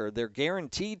 Tucker. They're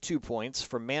guaranteed 2 points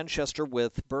from Manchester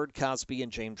with Bird, Cosby,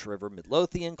 and James River.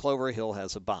 Midlothian, Clover Hill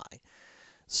has a bye.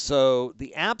 So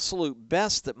the absolute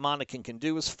best that Monacan can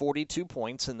do is 42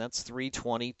 points, and that's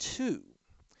 322.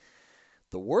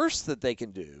 The worst that they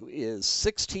can do is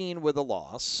 16 with a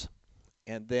loss,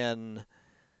 and then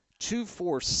 2,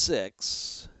 4,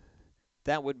 6.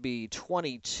 That would be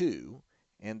 22,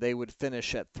 and they would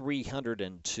finish at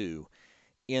 302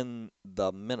 in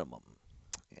the minimum.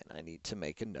 And I need to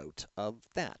make a note of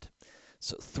that.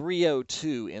 So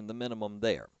 302 in the minimum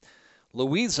there.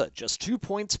 Louisa, just 2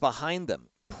 points behind them.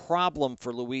 Problem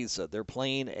for Louisa. They're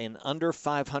playing an under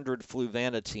 500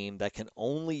 Fluvanna team that can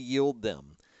only yield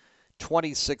them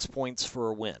 26 points for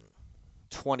a win.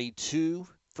 22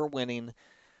 for winning,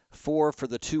 4 for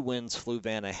the 2 wins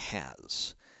Fluvanna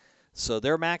has. So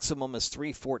their maximum is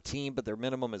 314, but their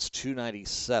minimum is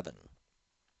 297.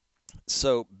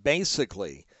 So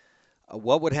basically,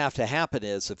 what would have to happen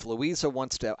is if Louisa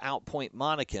wants to outpoint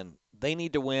Monacan, they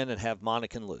need to win and have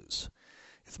Monacan lose.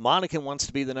 If Monacan wants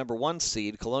to be the number 1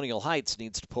 seed, Colonial Heights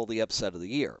needs to pull the upset of the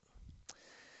year.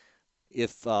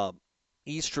 If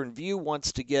Eastern View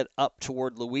wants to get up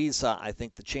toward Louisa, I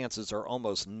think the chances are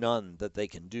almost none that they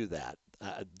can do that.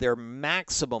 Their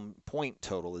maximum point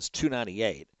total is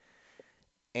 298,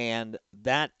 and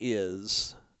that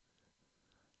is,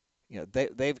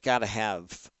 they've got to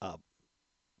have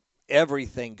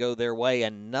everything go their way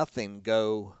and nothing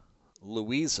go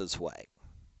Louisa's way.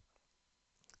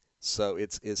 So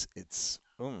it's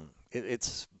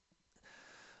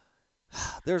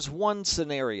there's one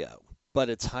scenario, but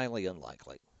it's highly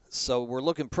unlikely. So we're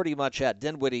looking pretty much at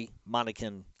Dinwiddie,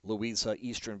 Monacan, Louisa,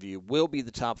 Eastern View will be the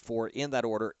top 4 in that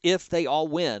order if they all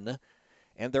win,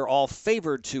 and they're all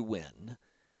favored to win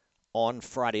on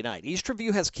Friday night. Eastern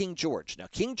View has King George. Now,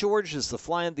 King George is the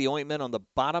fly in the ointment on the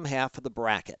bottom half of the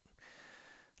bracket.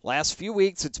 Last few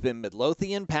weeks, it's been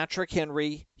Midlothian, Patrick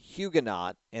Henry,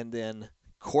 Huguenot, and then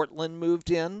Cortland moved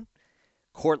in.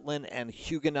 Cortland and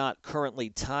Huguenot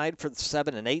currently tied for the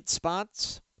 7 and 8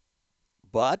 spots,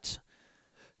 but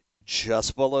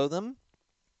just below them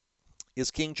is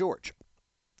King George.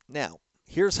 Now,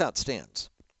 here's how it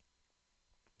stands.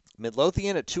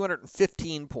 Midlothian at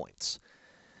 215 points.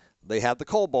 They have the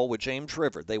Coal Bowl with James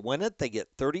River. They win it, they get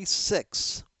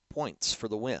 36 points for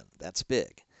the win. That's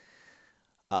big.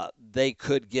 They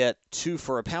could get 2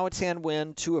 for a Powhatan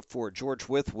win, 2 for a George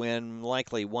Wythe win,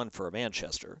 likely 1 for a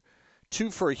Manchester,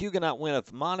 2 for a Huguenot win of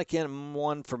Monacan,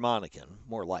 1 for Monacan,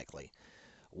 more likely.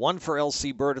 1 for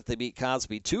L.C. Bird if they beat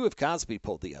Cosby, 2 if Cosby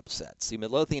pulled the upset. See,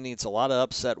 Midlothian needs a lot of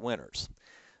upset winners.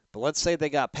 But let's say they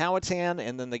got Powhatan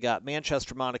and then they got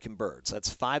Manchester, Monacan, Birds. That's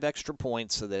 5 extra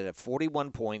points, so they'd have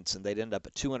 41 points, and they'd end up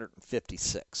at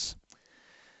 256.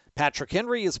 Patrick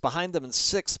Henry is behind them in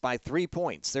 6th by 3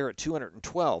 points. They're at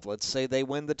 212. Let's say they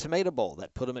win the Tomato Bowl.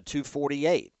 That put them at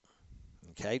 248.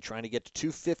 Okay, trying to get to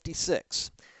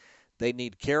 256. They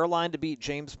need Caroline to beat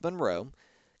James Monroe,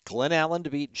 Glen Allen to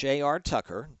beat J.R.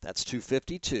 Tucker. That's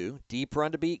 252. Deep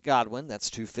Run to beat Godwin. That's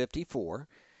 254.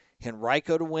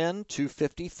 Henrico to win,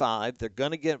 255. They're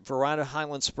going to get Verona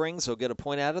Highland Springs. They'll get a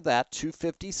point out of that,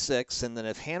 256. And then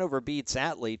if Hanover beats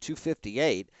Atlee,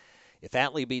 258. If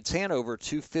Atlee beats Hanover,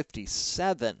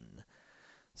 257.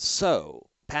 So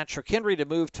Patrick Henry to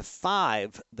move to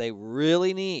 5, they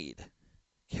really need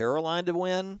Caroline to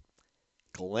win,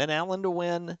 Glen Allen to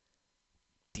win,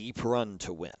 Deep Run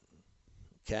to win.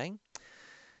 Okay?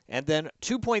 And then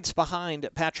 2 points behind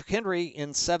Patrick Henry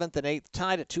in 7th and 8th,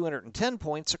 tied at 210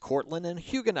 points, are Cortland and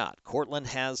Huguenot. Cortland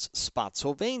has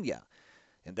Spotsylvania,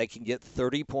 and they can get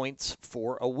 30 points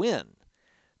for a win.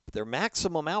 But their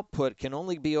maximum output can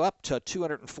only be up to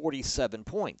 247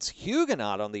 points.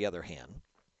 Huguenot, on the other hand,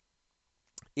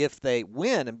 if they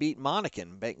win and beat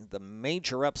Monacan, the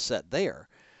major upset there,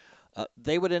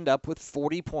 they would end up with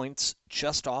 40 points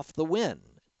just off the win.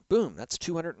 Boom, that's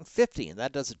 250, and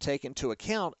that doesn't take into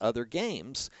account other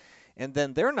games. And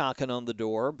then they're knocking on the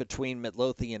door between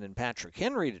Midlothian and Patrick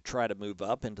Henry to try to move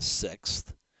up into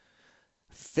 6th.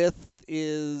 5th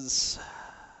is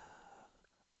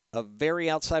a very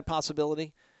outside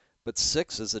possibility, but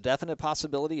 6 is a definite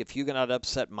possibility if Huguenot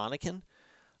upset Monacan.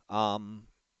 And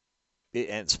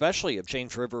especially if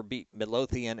James River beat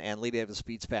Midlothian and Lee Davis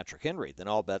beats Patrick Henry, then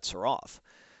all bets are off.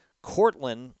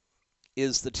 Cortland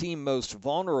is the team most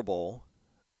vulnerable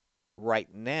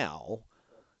right now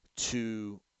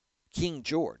to King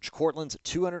George. Cortland's at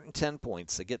 210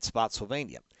 points. They get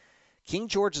Spotsylvania. King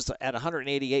George is at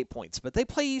 188 points, but they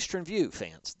play Eastern View,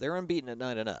 fans. They're unbeaten at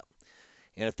 9-0.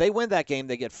 And if they win that game,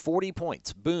 they get 40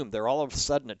 points. Boom, they're all of a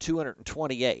sudden at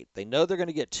 228. They know they're going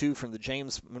to get 2 from the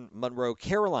James Monroe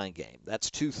Caroline game.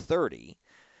 That's 230.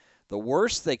 The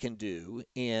worst they can do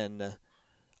in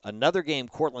another game,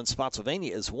 Cortland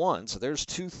Spotsylvania, is 1, so there's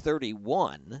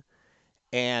 231.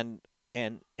 And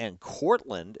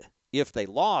Cortland, if they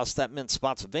lost, that meant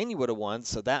Spotsylvania would have won,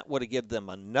 so that would have given them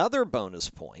another bonus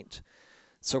point.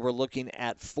 So we're looking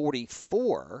at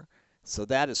 44. So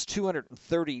that is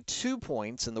 232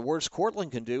 points, and the worst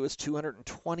Cortland can do is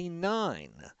 229.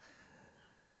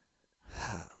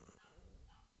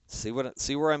 See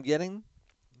where I'm getting?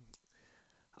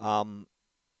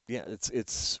 Yeah,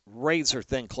 it's razor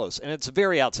thin close, and it's a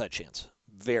very outside chance.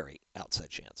 Very outside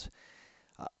chance.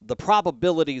 The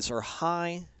probabilities are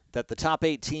high that the top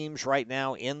 8 teams right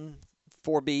now in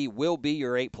 4B will be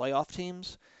your 8 playoff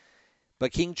teams,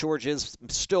 but King George is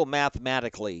still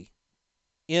mathematically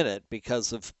in it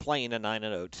because of playing a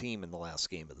 9-0 team in the last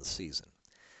game of the season.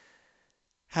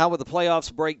 How would the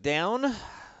playoffs break down?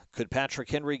 Could Patrick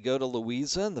Henry go to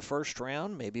Louisa in the first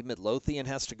round? Maybe Midlothian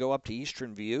has to go up to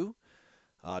Eastern View.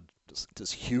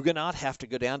 Does Huguenot have to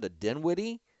go down to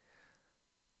Dinwiddie?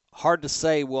 Hard to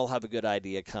say. We'll have a good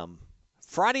idea come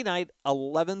Friday night,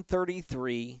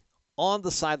 11:33 on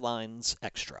the Sidelines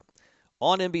Extra.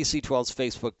 On NBC 12's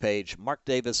Facebook page, Mark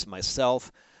Davis,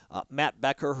 myself, Matt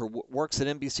Becker, who works at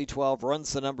NBC 12,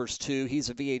 runs the numbers too. He's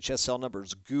a VHSL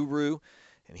numbers guru,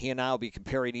 and he and I will be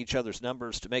comparing each other's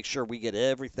numbers to make sure we get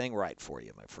everything right for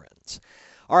you, my friends.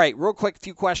 All right, real quick,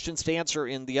 few questions to answer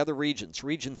in the other regions.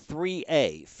 Region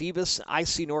 3A, Phoebus,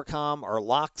 IC Norcom are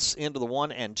locks into the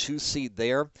 1 and 2 seed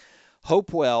there.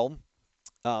 Hopewell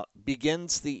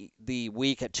begins the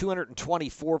week at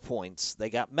 224 points. They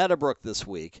got Meadowbrook this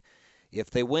week. If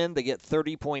they win, they get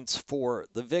 30 points for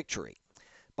the victory.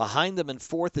 Behind them in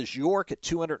 4th is York at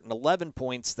 211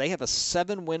 points. They have a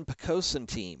 7-win Poquoson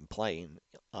team playing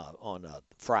on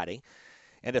Friday.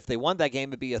 And if they won that game,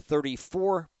 it would be a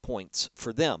 34 points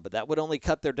for them. But that would only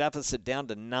cut their deficit down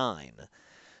to 9.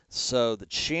 So the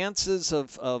chances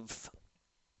of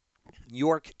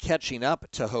York catching up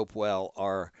to Hopewell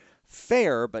are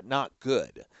fair but not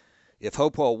good. If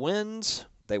Hopewell wins,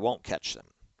 they won't catch them.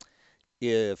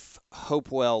 If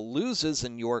Hopewell loses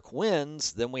and York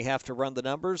wins, then we have to run the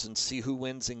numbers and see who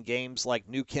wins in games like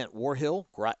New Kent Warhill,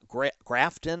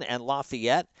 Grafton and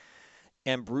Lafayette,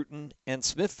 and Bruton and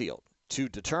Smithfield to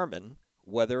determine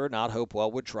whether or not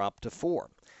Hopewell would drop to 4.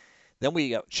 Then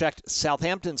we checked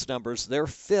Southampton's numbers. They're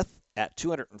 5th at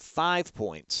 205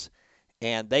 points,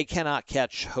 and they cannot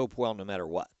catch Hopewell no matter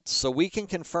what. So we can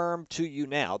confirm to you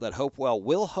now that Hopewell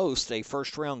will host a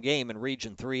first-round game in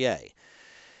Region 3A.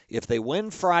 If they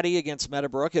win Friday against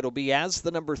Meadowbrook, it'll be as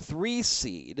the number 3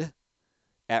 seed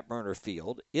at Murner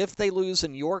Field. If they lose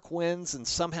and York wins and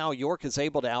somehow York is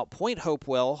able to outpoint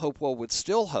Hopewell, Hopewell would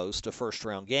still host a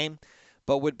first-round game,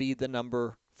 but would be the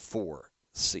number 4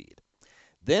 seed.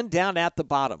 Then down at the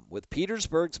bottom, with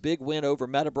Petersburg's big win over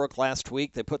Meadowbrook last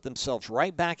week, they put themselves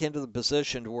right back into the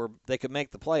position where they could make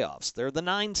the playoffs. They're the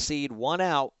 9 seed, 1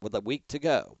 out with a week to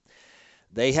go.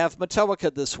 They have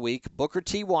Matoaka this week. Booker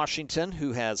T. Washington,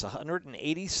 who has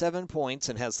 187 points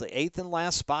and has the 8th and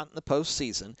last spot in the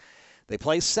postseason. They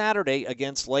play Saturday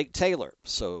against Lake Taylor.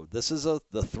 So this is the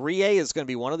 3A is going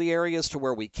to be one of the areas to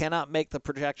where we cannot make the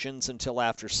projections until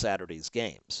after Saturday's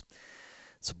games.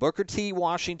 So Booker T.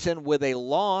 Washington with a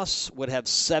loss would have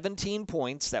 17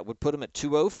 points. That would put them at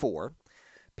 204.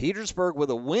 Petersburg with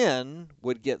a win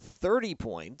would get 30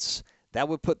 points. That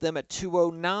would put them at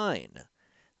 209.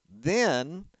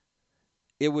 Then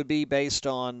it would be based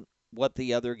on what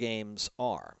the other games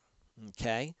are.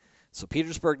 Okay? So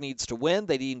Petersburg needs to win.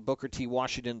 They need Booker T.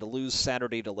 Washington to lose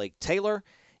Saturday to Lake Taylor.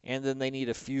 And then they need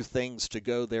a few things to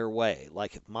go their way.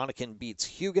 Like if Monacan beats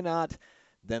Huguenot,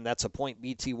 then that's a point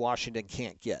BT Washington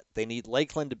can't get. They need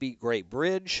Lakeland to beat Great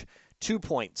Bridge, 2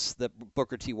 points that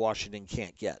Booker T. Washington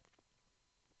can't get.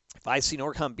 If IC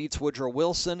Norcom beats Woodrow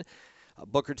Wilson,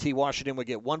 Booker T. Washington would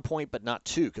get 1 point, but not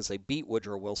 2 because they beat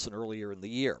Woodrow Wilson earlier in the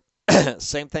year.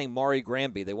 Same thing, Maury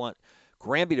Granby. They want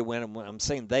Granby to win, and when I'm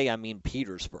saying they, I mean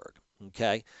Petersburg.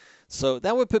 Okay, so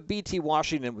that would put BT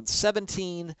Washington with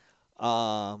 17,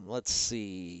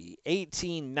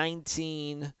 18,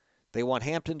 19. They want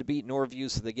Hampton to beat Norview,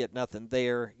 so they get nothing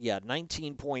there. Yeah,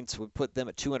 19 points would put them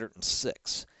at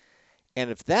 206.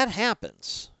 And if that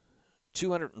happens,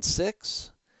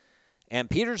 206, and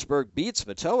Petersburg beats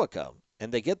Matoaka,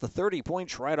 and they get the 30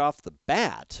 points right off the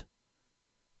bat,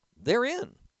 they're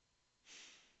in.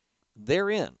 They're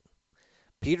in.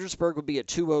 Petersburg would be at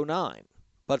 209.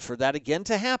 But for that again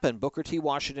to happen, Booker T.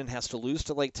 Washington has to lose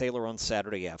to Lake Taylor on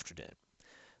Saturday afternoon.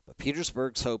 But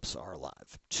Petersburg's hopes are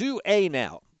alive. 2A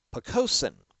now.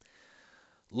 Poquoson.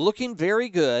 Looking very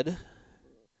good.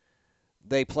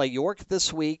 They play York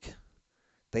this week.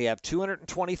 They have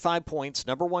 225 points,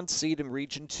 number 1 seed in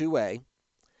Region 2A.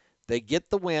 They get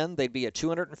the win. They'd be at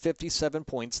 257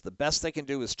 points. The best they can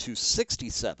do is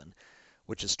 267,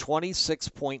 which is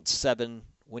 26.7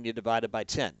 when you divide it by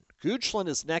 10. Goochland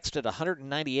is next at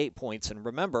 198 points, and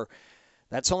remember,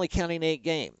 that's only counting 8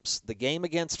 games. The game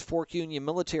against Fork Union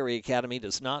Military Academy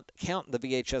does not count in the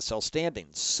VHSL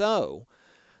standings, so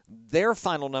their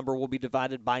final number will be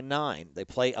divided by 9. They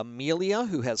play Amelia,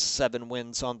 who has 7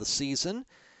 wins on the season.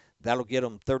 That'll get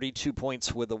them 32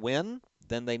 points with a win.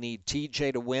 Then they need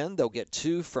TJ to win. They'll get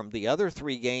 2 from the other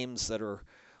 3 games that are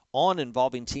on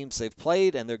involving teams they've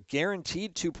played, and they're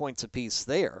guaranteed 2 points apiece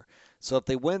there. So if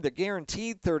they win, they're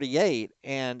guaranteed 38,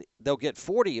 and they'll get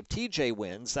 40 if TJ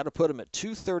wins. That'll put them at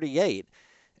 238.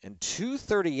 And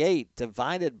 238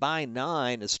 divided by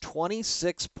 9 is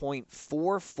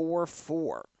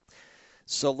 26.444.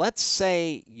 So let's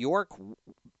say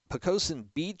Poquoson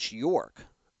beats York,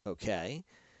 okay?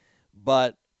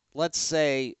 But let's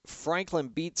say Franklin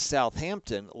beats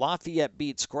Southampton, Lafayette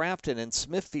beats Grafton, and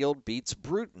Smithfield beats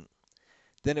Bruton.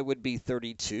 Then it would be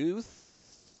 32.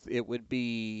 It would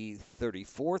be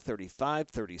 34, 35,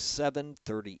 37,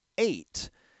 38.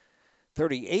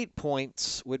 38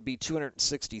 points would be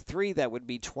 263. That would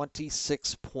be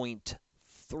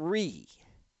 26.3.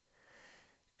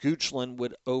 Goochland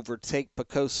would overtake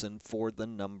Poquoson for the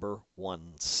number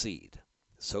 1 seed.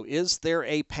 So is there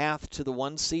a path to the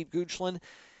 1 seed, Goochland?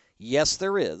 Yes,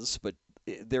 there is, but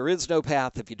there is no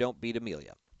path if you don't beat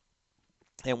Amelia.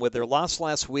 And with their loss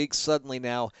last week, suddenly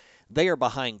now they are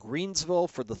behind Greensville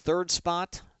for the 3rd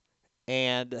spot,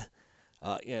 and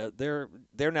they're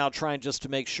now trying just to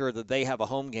make sure that they have a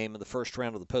home game in the first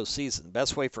round of the postseason. The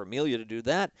best way for Amelia to do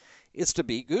that is to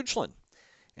beat Goochland.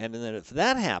 And then if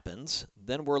that happens,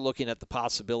 then we're looking at the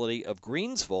possibility of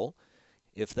Greensville,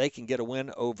 if they can get a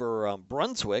win over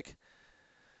Brunswick,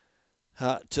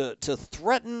 to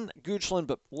threaten Goochland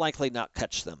but likely not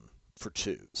catch them for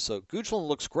 2. So Goochland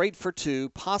looks great for 2,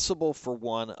 possible for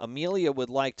 1. Amelia would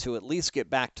like to at least get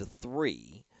back to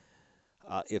 3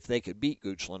 if they could beat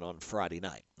Goochland on Friday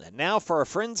night. And now for our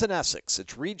friends in Essex.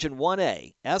 It's Region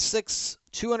 1A. Essex,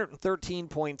 213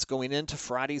 points going into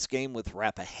Friday's game with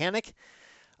Rappahannock.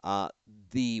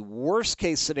 The worst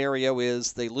case scenario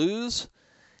is they lose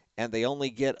and they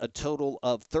only get a total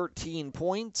of 13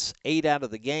 points, 8 out of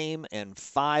the game and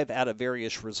 5 out of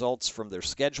various results from their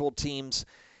scheduled teams,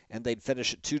 and they'd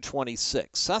finish at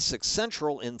 226. Sussex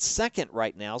Central in second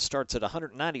right now starts at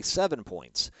 197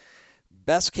 points.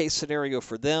 Best case scenario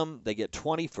for them, they get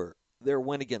 20 for their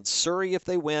win against Surrey if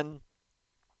they win.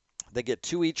 They get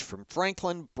 2 each from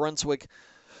Franklin, Brunswick,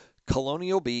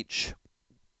 Colonial Beach,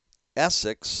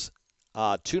 Essex,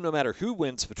 2 no matter who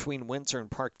wins between Windsor and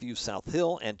Parkview South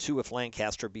Hill, and 2 if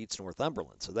Lancaster beats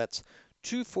Northumberland. So that's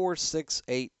 2, 4, 6,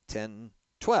 8, 10,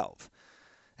 12.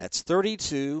 That's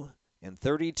 32, and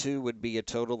 32 would be a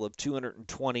total of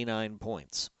 229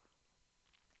 points.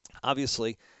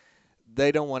 Obviously,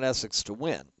 they don't want Essex to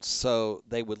win. So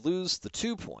they would lose the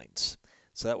 2 points.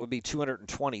 So that would be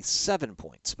 227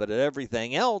 points. But if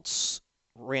everything else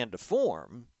ran to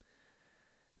form,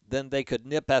 then they could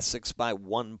nip Essex by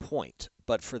 1 point.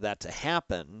 But for that to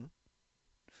happen,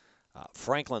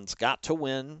 Franklin's got to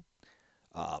win.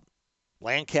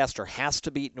 Lancaster has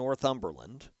to beat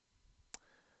Northumberland.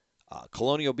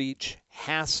 Colonial Beach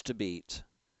has to beat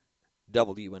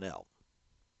W&L.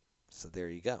 So there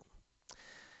you go.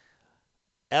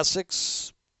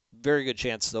 Essex, very good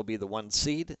chance they'll be the 1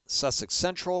 seed. Sussex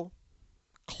Central,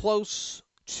 close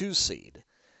 2 seed.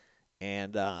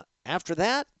 And after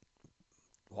that,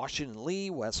 Washington Lee,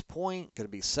 West Point, going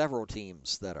to be several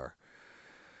teams that are.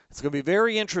 It's going to be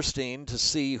very interesting to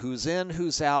see who's in,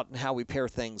 who's out, and how we pair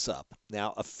things up.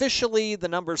 Now, officially, the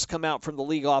numbers come out from the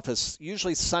league office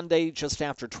usually Sunday just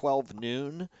after 12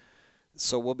 noon.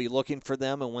 So we'll be looking for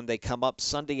them, and when they come up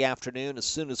Sunday afternoon, as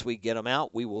soon as we get them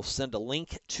out, we will send a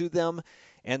link to them,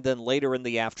 and then later in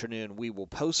the afternoon, we will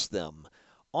post them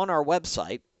on our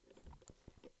website.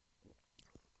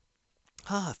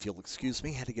 If you'll excuse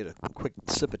me, had to get a quick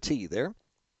sip of tea there.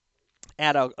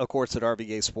 Of course, at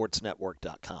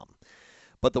RVASportsNetwork.com.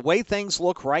 But the way things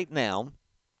look right now,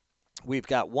 we've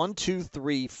got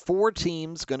 4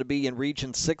 teams going to be in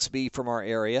Region 6B from our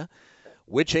area.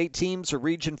 Which 8 teams are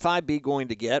Region 5B going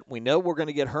to get? We know we're going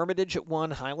to get Hermitage at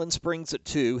 1, Highland Springs at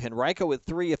 2, Henrico at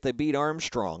 3 if they beat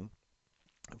Armstrong,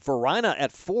 Varina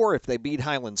at 4 if they beat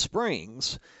Highland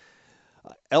Springs,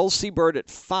 LC Bird at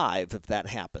 5 if that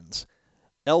happens,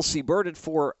 LC Bird at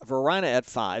 4, Varina at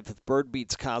 5 if Bird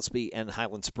beats Cosby and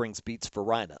Highland Springs beats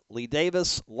Varina. Lee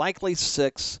Davis, likely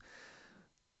 6.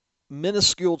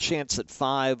 Minuscule chance at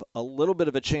 5, a little bit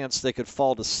of a chance they could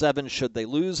fall to 7 should they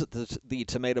lose at the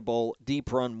Tomato Bowl.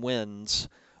 Deep Run wins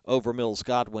over Mills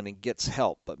Godwin and gets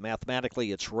help, but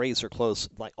mathematically it's razor close.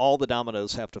 Like all the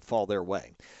dominoes have to fall their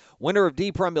way. Winner of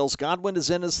Deep Run Mills Godwin is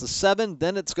in as the 7.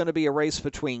 Then it's going to be a race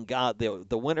between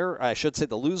the winner, I should say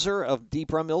the loser of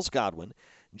Deep Run Mills Godwin,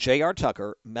 J.R.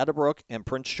 Tucker, Meadowbrook, and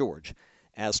Prince George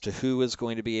as to who is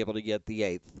going to be able to get the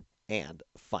 8th and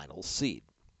final seed.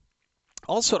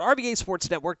 Also at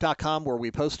RVASportsNetwork.com, where we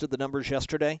posted the numbers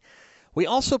yesterday, we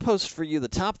also post for you the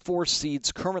top 4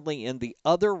 seeds currently in the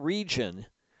other region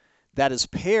that is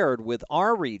paired with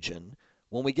our region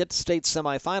when we get to state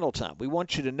semifinal time. We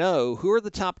want you to know who are the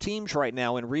top teams right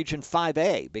now in Region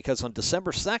 5A, because on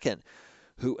December 2nd,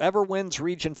 whoever wins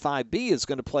Region 5B is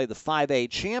going to play the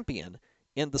 5A champion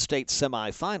in the state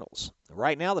semifinals.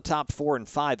 Right now, the top 4 in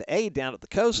 5A down at the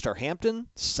coast are Hampton,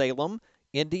 Salem,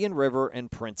 Indian River, and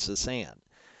Princess Anne.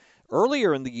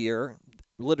 Earlier in the year,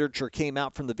 literature came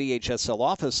out from the VHSL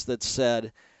office that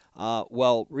said,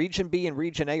 Region B and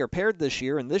Region A are paired this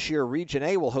year, and this year Region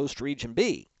A will host Region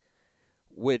B,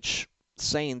 which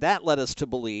saying that led us to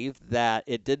believe that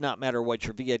it did not matter what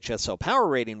your VHSL power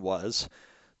rating was,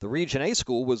 the Region A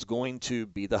school was going to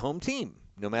be the home team,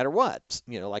 no matter what,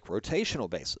 like rotational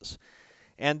basis.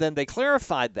 And then they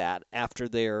clarified that after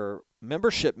their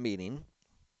membership meeting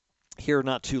here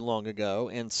not too long ago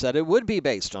and said it would be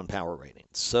based on power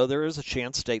ratings. So there is a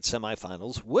chance state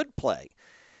semifinals would play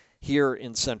here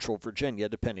in Central Virginia,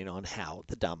 depending on how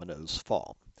the dominoes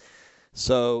fall.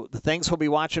 So the things we'll be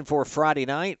watching for Friday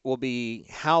night will be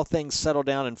how things settle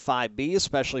down in 5B,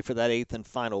 especially for that 8th and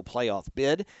final playoff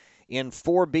bid. In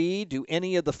 4B, do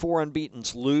any of the 4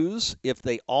 unbeatens lose? If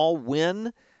they all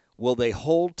win, will they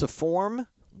hold to form?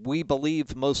 We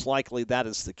believe most likely that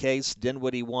is the case.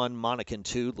 Dinwiddie 1, Monacan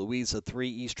 2, Louisa 3,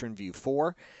 Eastern View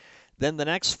 4. Then the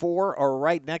next 4 are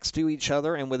right next to each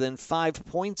other and within 5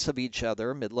 points of each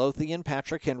other, Midlothian,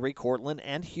 Patrick Henry, Cortland,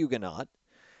 and Huguenot.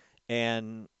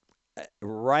 And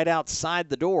right outside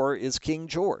the door is King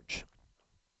George.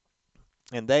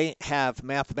 And they have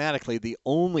mathematically the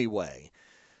only way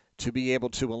to be able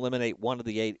to eliminate one of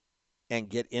the 8 and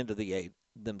get into the 8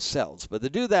 themselves. But to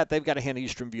do that, they've got to hand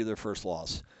Eastern View their first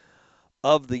loss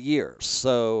of the year.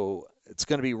 So it's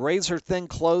going to be razor thin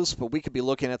close, but we could be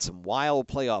looking at some wild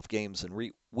playoff games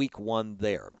in week 1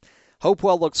 there.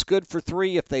 Hopewell looks good for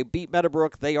 3. If they beat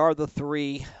Meadowbrook, they are the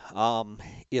 3.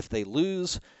 If they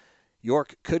lose,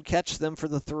 York could catch them for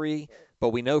the 3, but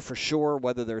we know for sure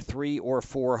whether they're 3 or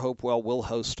 4, Hopewell will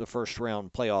host a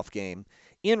first-round playoff game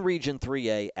in Region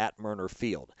 3A at Murner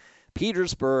Field.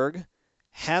 Petersburg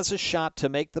has a shot to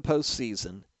make the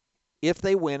postseason if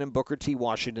they win and Booker T.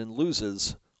 Washington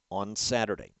loses on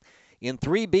Saturday. In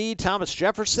 3B, Thomas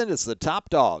Jefferson is the top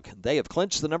dog. They have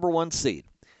clinched the number 1 seed.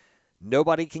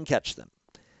 Nobody can catch them.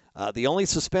 The only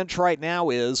suspense right now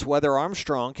is whether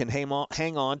Armstrong can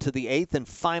hang on to the 8th and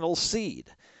final seed.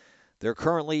 They're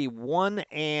currently 1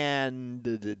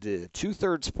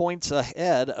 2/3 points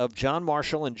ahead of John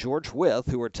Marshall and George Wythe,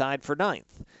 who are tied for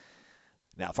 9th.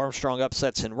 Now, if Armstrong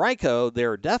upsets Henrico,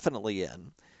 they're definitely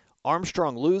in.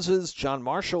 Armstrong loses, John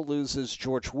Marshall loses,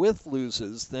 George Wythe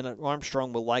loses, then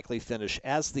Armstrong will likely finish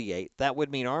as the 8th. That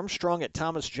would mean Armstrong at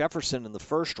Thomas Jefferson in the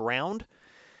first round.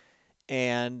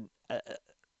 And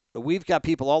we've got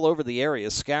people all over the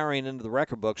area scouring into the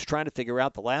record books trying to figure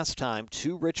out the last time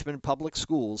 2 Richmond public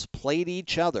schools played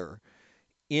each other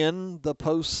in the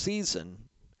postseason.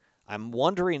 I'm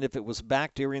wondering if it was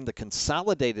back during the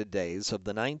consolidated days of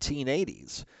the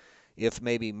 1980s, if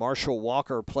maybe Marshall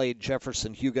Walker played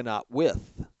Jefferson Huguenot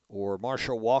Wythe, or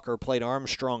Marshall Walker played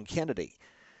Armstrong Kennedy.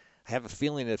 I have a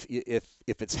feeling if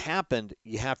it's happened,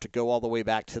 you have to go all the way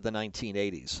back to the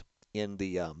 1980s in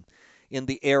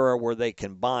the era where they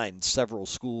combined several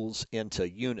schools into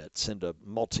units, into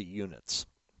multi-units.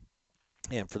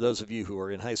 And for those of you who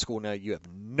are in high school now, you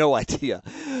have no idea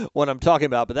what I'm talking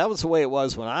about. But that was the way it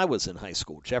was when I was in high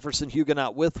school. Jefferson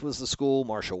Huguenot Wythe was the school,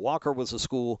 Marshall Walker was a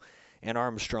school, and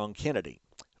Armstrong Kennedy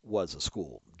was a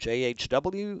school.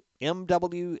 JHW,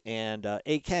 MW, and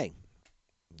AK.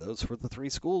 Those were the 3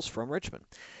 schools from Richmond.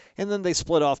 And then they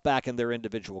split off back in their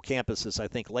individual campuses, I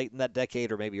think late in that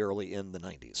decade or maybe early in the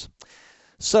 90s.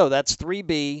 So that's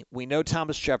 3B. We know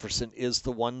Thomas Jefferson is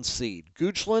the 1 seed.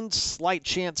 Goochland, slight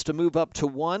chance to move up to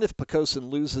 1 if Poquoson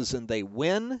loses and they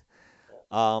win.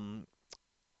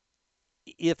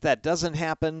 If that doesn't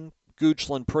happen,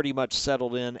 Goochland pretty much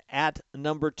settled in at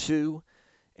number 2.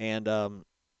 And,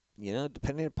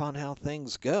 depending upon how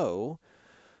things go,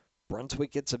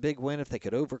 Brunswick gets a big win if they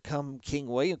could overcome King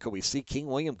William. Could we see King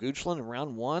William Goochland in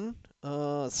round 1?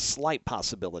 Slight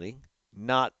possibility.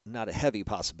 Not a heavy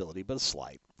possibility, but a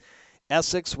slight.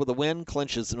 Essex with a win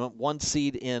clinches 1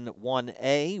 seed in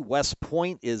 1A. West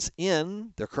Point is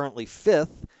in. They're currently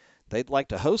 5th. They'd like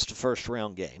to host a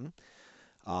first-round game.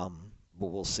 But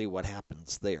we'll see what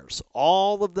happens there. So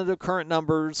all of the current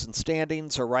numbers and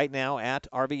standings are right now at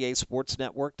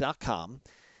RVASportsNetwork.com.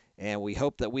 And we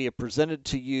hope that we have presented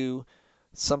to you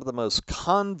some of the most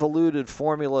convoluted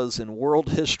formulas in world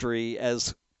history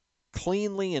as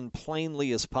cleanly and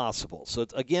plainly as possible. So,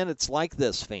 again, it's like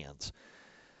this, fans.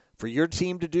 For your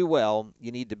team to do well,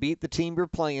 you need to beat the team you're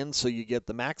playing so you get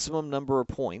the maximum number of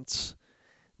points.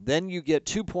 Then you get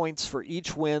 2 points for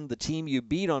each win the team you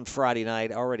beat on Friday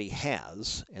night already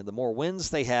has. And the more wins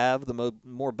they have, the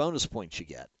more bonus points you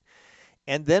get.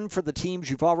 And then for the teams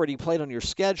you've already played on your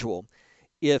schedule,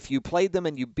 if you played them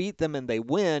and you beat them and they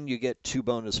win, you get 2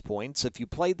 bonus points. If you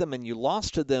played them and you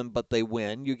lost to them but they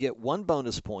win, you get 1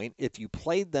 bonus point. If you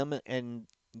played them and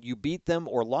you beat them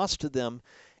or lost to them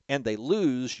and they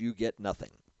lose, you get nothing.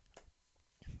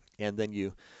 And then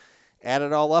you add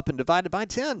it all up and divide it by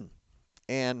 10.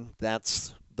 And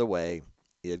that's the way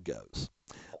it goes.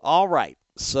 All right.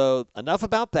 So enough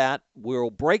about that.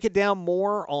 We'll break it down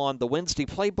more on the Wednesday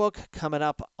playbook coming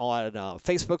up on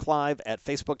Facebook Live at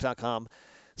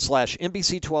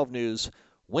facebook.com/NBC12 News.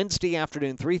 Wednesday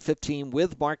afternoon, 3:15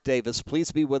 with Mark Davis.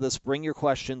 Please be with us. Bring your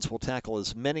questions. We'll tackle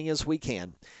as many as we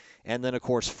can. And then, of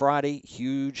course, Friday,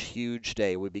 huge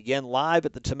day. We begin live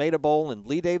at the Tomato Bowl in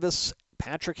Lee Davis,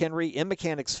 Patrick Henry in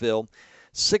Mechanicsville.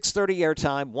 6:30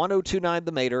 airtime, 102.9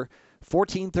 The Mater,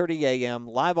 14:30 a.m.,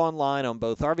 live online on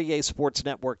both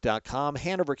RVASportsNetwork.com,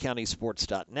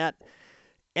 HanoverCountySports.net,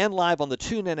 and live on the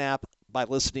TuneIn app by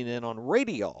listening in on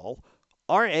Radial,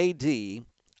 RADIALL.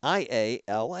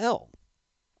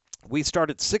 We start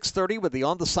at 6:30 with the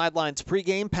On the Sidelines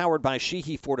pregame powered by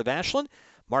Sheehy Ford of Ashland.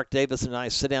 Mark Davis and I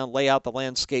sit down, lay out the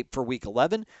landscape for Week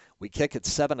 11. We kick at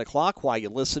 7 o'clock while you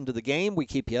listen to the game. We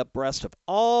keep you abreast of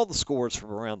all the scores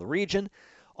from around the region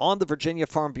on the Virginia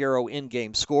Farm Bureau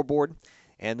in-game scoreboard.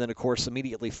 And then, of course,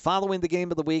 immediately following the game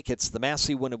of the week, it's the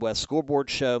Massey Wynnette West Scoreboard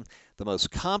Show, the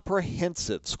most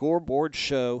comprehensive scoreboard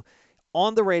show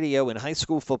on the radio in high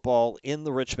school football in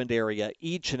the Richmond area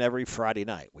each and every Friday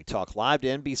night. We talk live to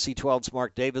NBC 12's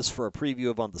Mark Davis for a preview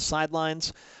of On the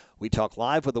Sidelines. We talk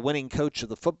live with the winning coach of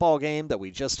the football game that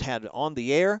we just had on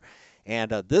the air.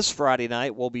 And this Friday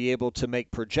night, we'll be able to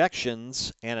make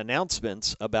projections and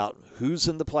announcements about who's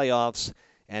in the playoffs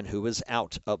and who is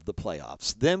out of the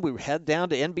playoffs. Then we head down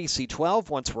to NBC 12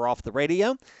 once we're off the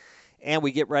radio, and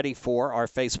we get ready for our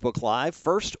Facebook Live.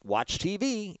 First, Watch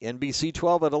TV, NBC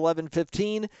 12 at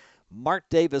 11:15. Mark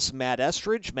Davis, Matt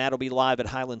Estridge. Matt will be live at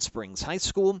Highland Springs High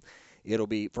School. It'll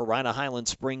be Verona Highland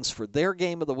Springs for their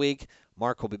game of the week.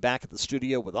 Mark will be back at the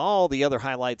studio with all the other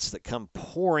highlights that come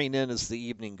pouring in as the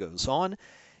evening goes on.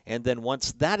 And then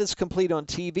once that is complete on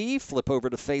TV, flip over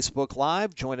to Facebook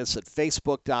Live. Join us at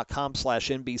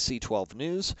facebook.com/NBC12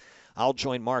 News. I'll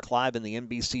join Mark live in the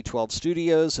NBC 12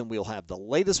 studios, and we'll have the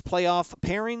latest playoff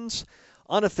pairings,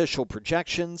 unofficial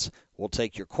projections. We'll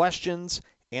take your questions,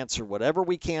 answer whatever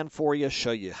we can for you,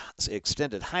 show you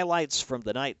extended highlights from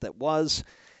the night that was,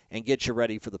 and get you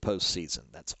ready for the postseason.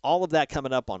 That's all of that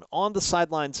coming up on the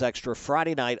Sidelines Extra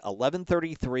Friday night,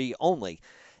 11:33 only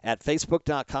at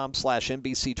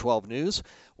facebook.com/NBC12 News.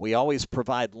 We always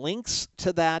provide links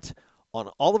to that on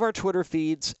all of our Twitter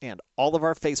feeds and all of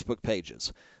our Facebook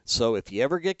pages. So if you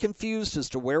ever get confused as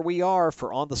to where we are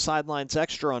for On the Sidelines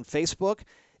Extra on Facebook,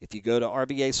 if you go to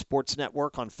RVA Sports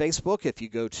Network on Facebook, if you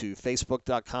go to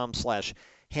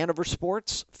facebook.com/Hanover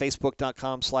Sports,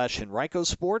 facebook.com/Henrico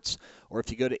Sports, or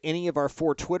if you go to any of our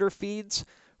 4 Twitter feeds,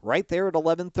 right there at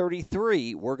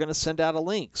 11:33, we're going to send out a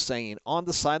link saying On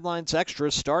the Sidelines Extra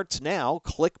starts now.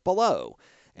 Click below.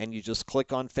 And you just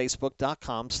click on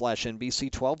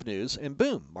facebook.com/NBC12 News, and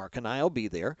boom, Mark and I will be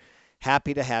there.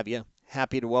 Happy to have you,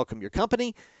 happy to welcome your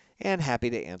company, and happy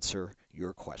to answer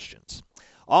your questions.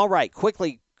 All right,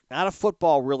 quickly, out of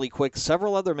football really quick,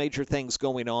 several other major things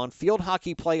going on. Field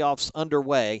hockey playoffs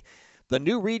underway. The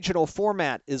new regional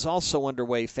format is also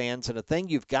underway, fans, and a thing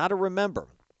you've got to remember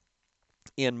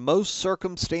in most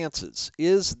circumstances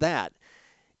is that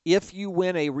if you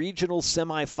win a regional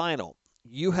semifinal,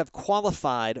 you have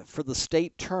qualified for the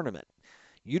state tournament.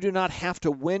 You do not have to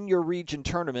win your region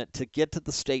tournament to get to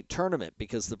the state tournament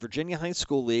because the Virginia High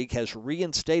School League has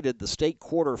reinstated the state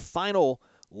quarterfinal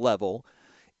level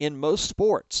in most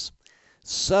sports.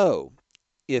 So,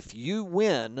 if you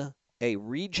win a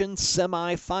region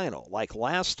semifinal, like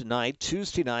last night,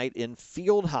 Tuesday night in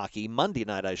field hockey, Monday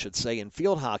night I should say, in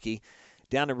field hockey,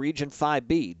 down in Region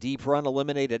 5B, Deep Run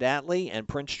eliminated Atlee and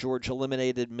Prince George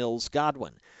eliminated Mills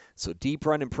Godwin. So Deep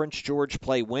Run and Prince George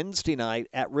play Wednesday night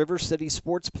at River City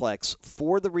Sportsplex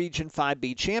for the Region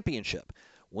 5B championship.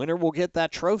 Winner will get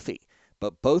that trophy,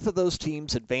 but both of those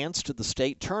teams advance to the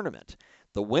state tournament.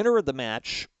 The winner of the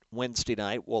match Wednesday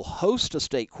night will host a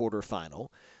state quarterfinal.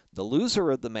 The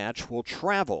loser of the match will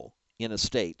travel in a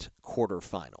state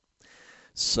quarterfinal.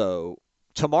 So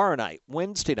tomorrow night,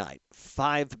 Wednesday night,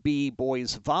 5B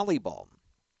boys volleyball.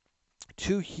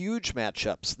 2 huge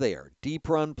matchups there. Deep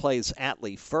Run plays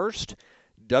Atlee first.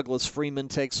 Douglas Freeman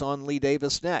takes on Lee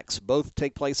Davis next. Both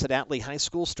take place at Atlee High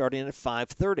School starting at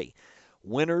 5:30.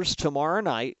 Winners tomorrow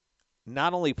night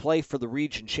not only play for the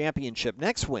region championship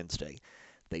next Wednesday,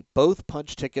 they both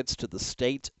punch tickets to the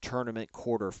state tournament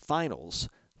quarterfinals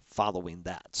following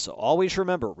that. So always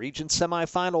remember, region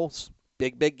semifinals,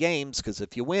 big games, because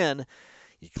if you win,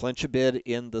 you clinch a bid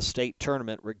in the state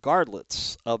tournament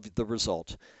regardless of the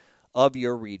result of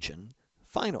your region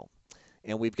final.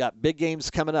 And we've got big games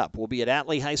coming up. We'll be at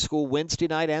Atlee High School Wednesday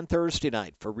night and Thursday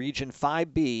night for Region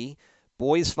 5B.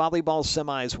 Boys volleyball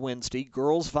semis Wednesday,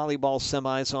 girls volleyball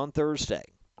semis on Thursday.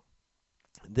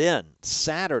 Then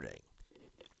Saturday,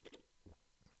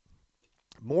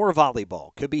 more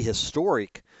volleyball. Could be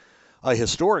historic. A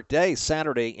historic day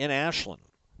Saturday in Ashland.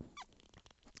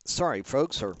 Sorry,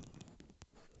 folks, or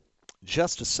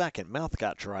just a second. Mouth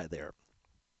got dry there.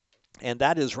 And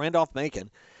that is Randolph-Macon,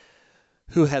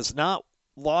 who has not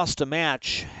lost a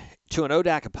match to an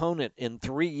ODAC opponent in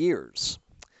 3 years.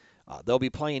 They'll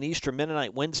be playing Eastern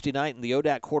Mennonite Wednesday night in the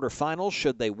ODAC quarterfinals.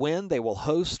 Should they win, they will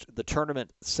host the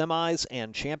tournament semis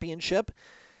and championship.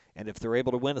 And if they're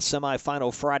able to win a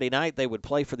semifinal Friday night, they would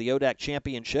play for the ODAC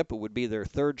championship. It would be their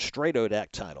 3rd straight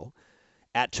ODAC title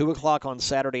at 2 o'clock on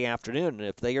Saturday afternoon. And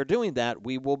if they are doing that,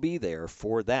 we will be there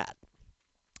for that.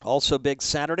 Also big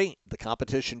Saturday, the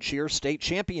competition cheer state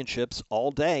championships all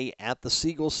day at the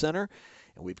Siegel Center.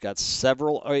 And we've got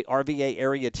several RVA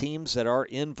area teams that are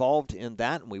involved in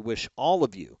that. And we wish all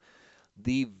of you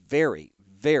the very,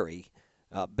 very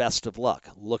best of luck.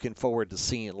 Looking forward to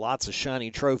seeing lots of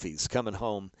shiny trophies coming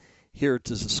home here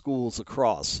to the schools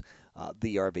across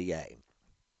the RVA.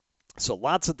 So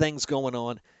lots of things going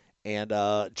on. And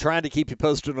trying to keep you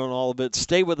posted on all of it.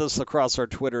 Stay with us across our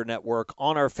Twitter network,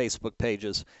 on our Facebook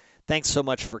pages. Thanks so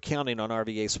much for counting on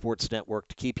RVA Sports Network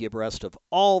to keep you abreast of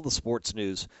all the sports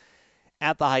news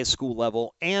at the high school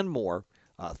level and more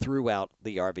throughout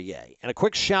the RVA. And a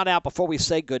quick shout out before we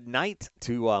say good night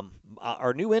to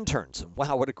our new interns.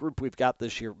 Wow, what a group we've got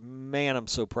this year. Man, I'm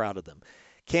so proud of them.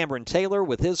 Cameron Taylor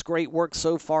with his great work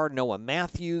so far. Noah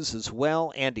Matthews as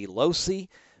well. Andy Losi,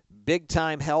 big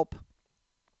time help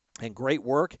and great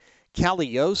work. Callie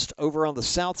Yost over on the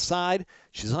south side.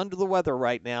 She's under the weather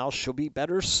right now. She'll be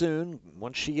better soon.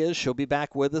 Once she is, she'll be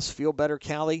back with us. Feel better,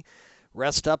 Callie.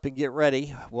 Rest up and get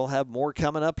ready. We'll have more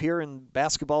coming up here in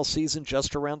basketball season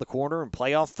just around the corner, and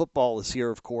playoff football is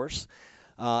here, of course.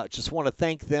 Just want to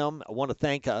thank them. I want to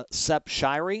thank Sepp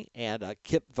Shirey and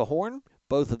Kip Vahorn,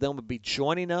 both of them will be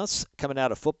joining us coming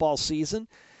out of football season.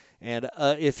 And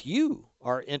if you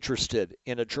are interested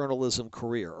in a journalism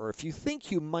career, or if you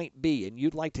think you might be and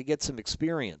you'd like to get some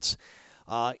experience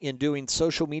in doing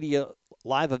social media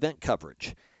live event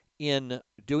coverage, in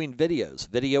doing videos,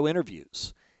 video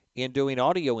interviews, in doing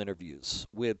audio interviews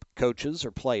with coaches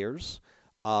or players,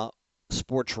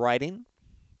 sports writing,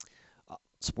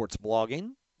 sports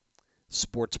blogging,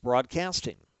 sports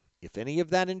broadcasting. If any of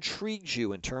that intrigues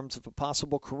you in terms of a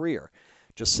possible career,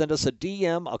 just send us a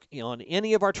DM on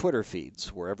any of our Twitter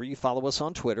feeds, wherever you follow us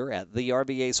on Twitter, at the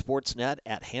RVA Sports Net,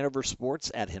 at Hanover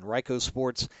Sports, at Henrico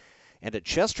Sports, and at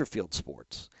Chesterfield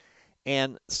Sports,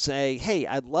 and say, hey,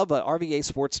 I'd love a RVA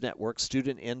Sports Network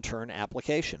student intern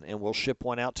application, and we'll ship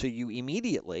one out to you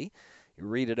immediately. You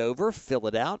read it over, fill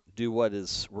it out, do what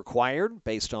is required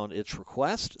based on its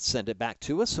request, send it back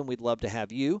to us, and we'd love to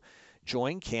have you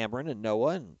join Cameron and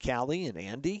Noah and Callie and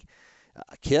Andy,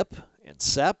 Kip and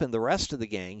Sepp and the rest of the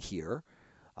gang here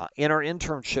in our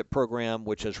internship program,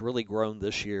 which has really grown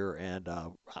this year, and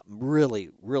I'm really,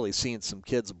 really seeing some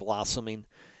kids blossoming.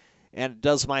 And it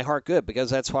does my heart good, because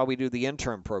that's why we do the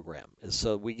intern program, is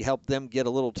so we help them get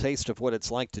a little taste of what it's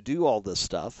like to do all this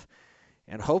stuff.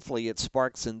 And hopefully it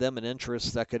sparks in them an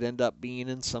interest that could end up being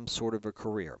in some sort of a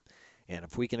career. And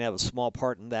if we can have a small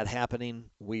part in that happening,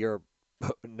 we are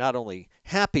not only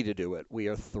happy to do it, we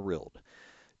are thrilled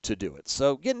to do it.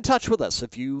 So get in touch with us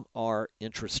if you are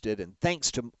interested. And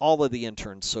thanks to all of the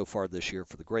interns so far this year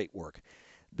for the great work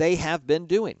they have been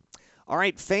doing. All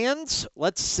right, fans,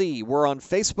 let's see. We're on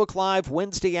Facebook Live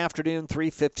Wednesday afternoon,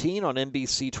 3:15 on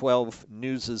NBC 12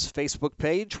 News' Facebook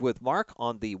page with Mark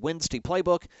on the Wednesday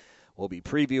playbook. We'll be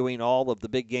previewing all of the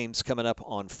big games coming up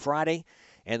on Friday.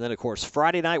 And then, of course,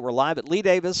 Friday night, we're live at Lee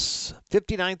Davis,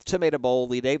 59th Tomato Bowl,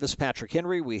 Lee Davis, Patrick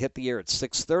Henry. We hit the air at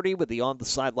 6:30 with the On the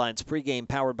Sidelines pregame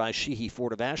powered by Sheehy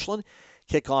Ford of Ashland.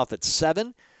 Kickoff at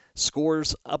 7.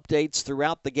 Scores updates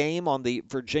throughout the game on the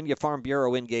Virginia Farm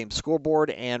Bureau in-game scoreboard.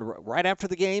 And right after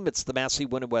the game, it's the Massey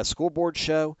Win and West Scoreboard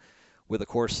Show with, of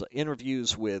course,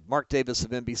 interviews with Mark Davis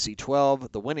of NBC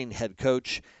 12, the winning head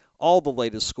coach, all the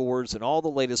latest scores and all the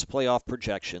latest playoff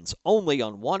projections, only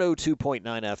on 102.9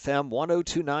 FM,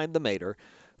 102.9 The Mater,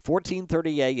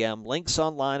 1430 AM, links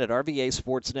online at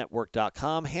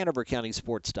rvasportsnetwork.com,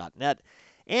 hanovercountysports.net,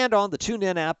 and on the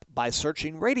TuneIn app by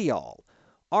searching Radial,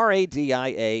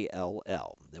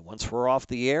 Radiall. Then once we're off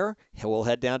the air, we'll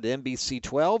head down to NBC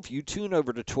 12. You tune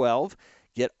over to 12.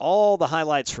 Get all the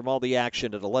highlights from all the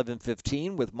action at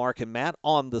 11:15 with Mark and Matt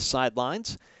on the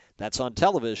sidelines. That's on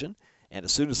television. And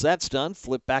as soon as that's done,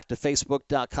 flip back to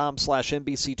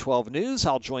Facebook.com/NBC12News.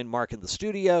 I'll join Mark in the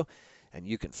studio, and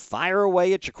you can fire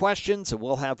away at your questions, and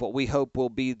we'll have what we hope will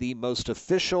be the most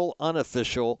official,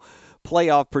 unofficial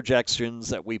playoff projections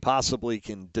that we possibly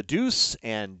can deduce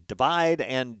and divide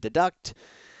and deduct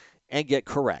and get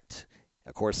correct.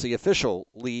 Of course, the official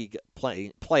league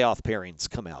playoff pairings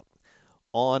come out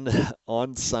on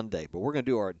Sunday, but we're going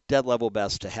to do our dead level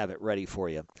best to have it ready for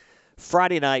you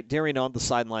Friday night during On the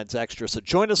Sidelines Extra. So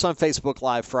join us on Facebook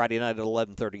Live Friday night at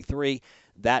 11:33.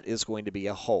 That is going to be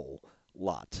a whole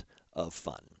lot of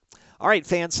fun. All right,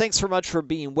 fans, thanks so much for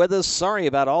being with us. Sorry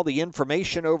about all the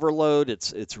information overload.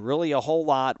 It's really a whole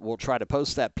lot. We'll try to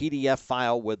post that PDF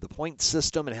file with the point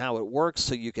system and how it works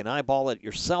so you can eyeball it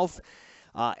yourself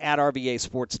at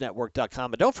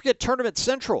rvasportsnetwork.com. And don't forget Tournament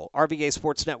Central,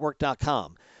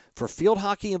 rvasportsnetwork.com. For field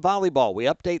hockey and volleyball, we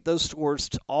update those scores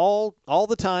all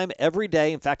the time, every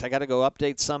day. In fact, I got to go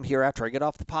update some here after I get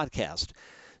off the podcast.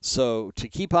 So to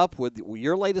keep up with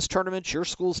your latest tournaments, your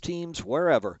school's teams,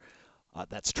 wherever,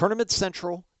 that's Tournament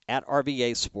Central at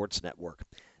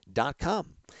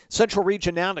rvasportsnetwork.com. Central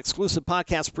Region Now, an exclusive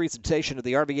podcast presentation of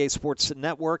the RVA Sports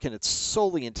Network, and it's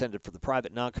solely intended for the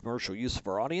private, non-commercial use of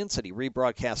our audience. Any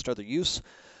rebroadcast or other use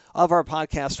of our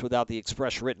podcast without the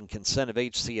express written consent of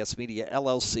HCS Media,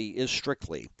 LLC is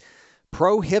strictly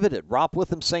prohibited. Rob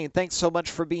Witham saying thanks so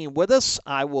much for being with us.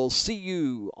 I will see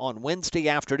you on Wednesday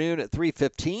afternoon at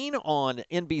 3:15 on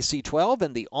NBC 12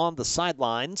 and the On the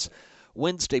Sidelines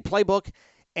Wednesday playbook.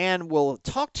 And we'll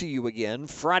talk to you again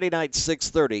Friday night,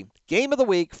 6:30. Game of the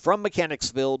week from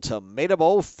Mechanicsville to Tomato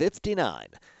Bowl 59.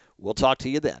 We'll talk to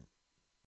you then.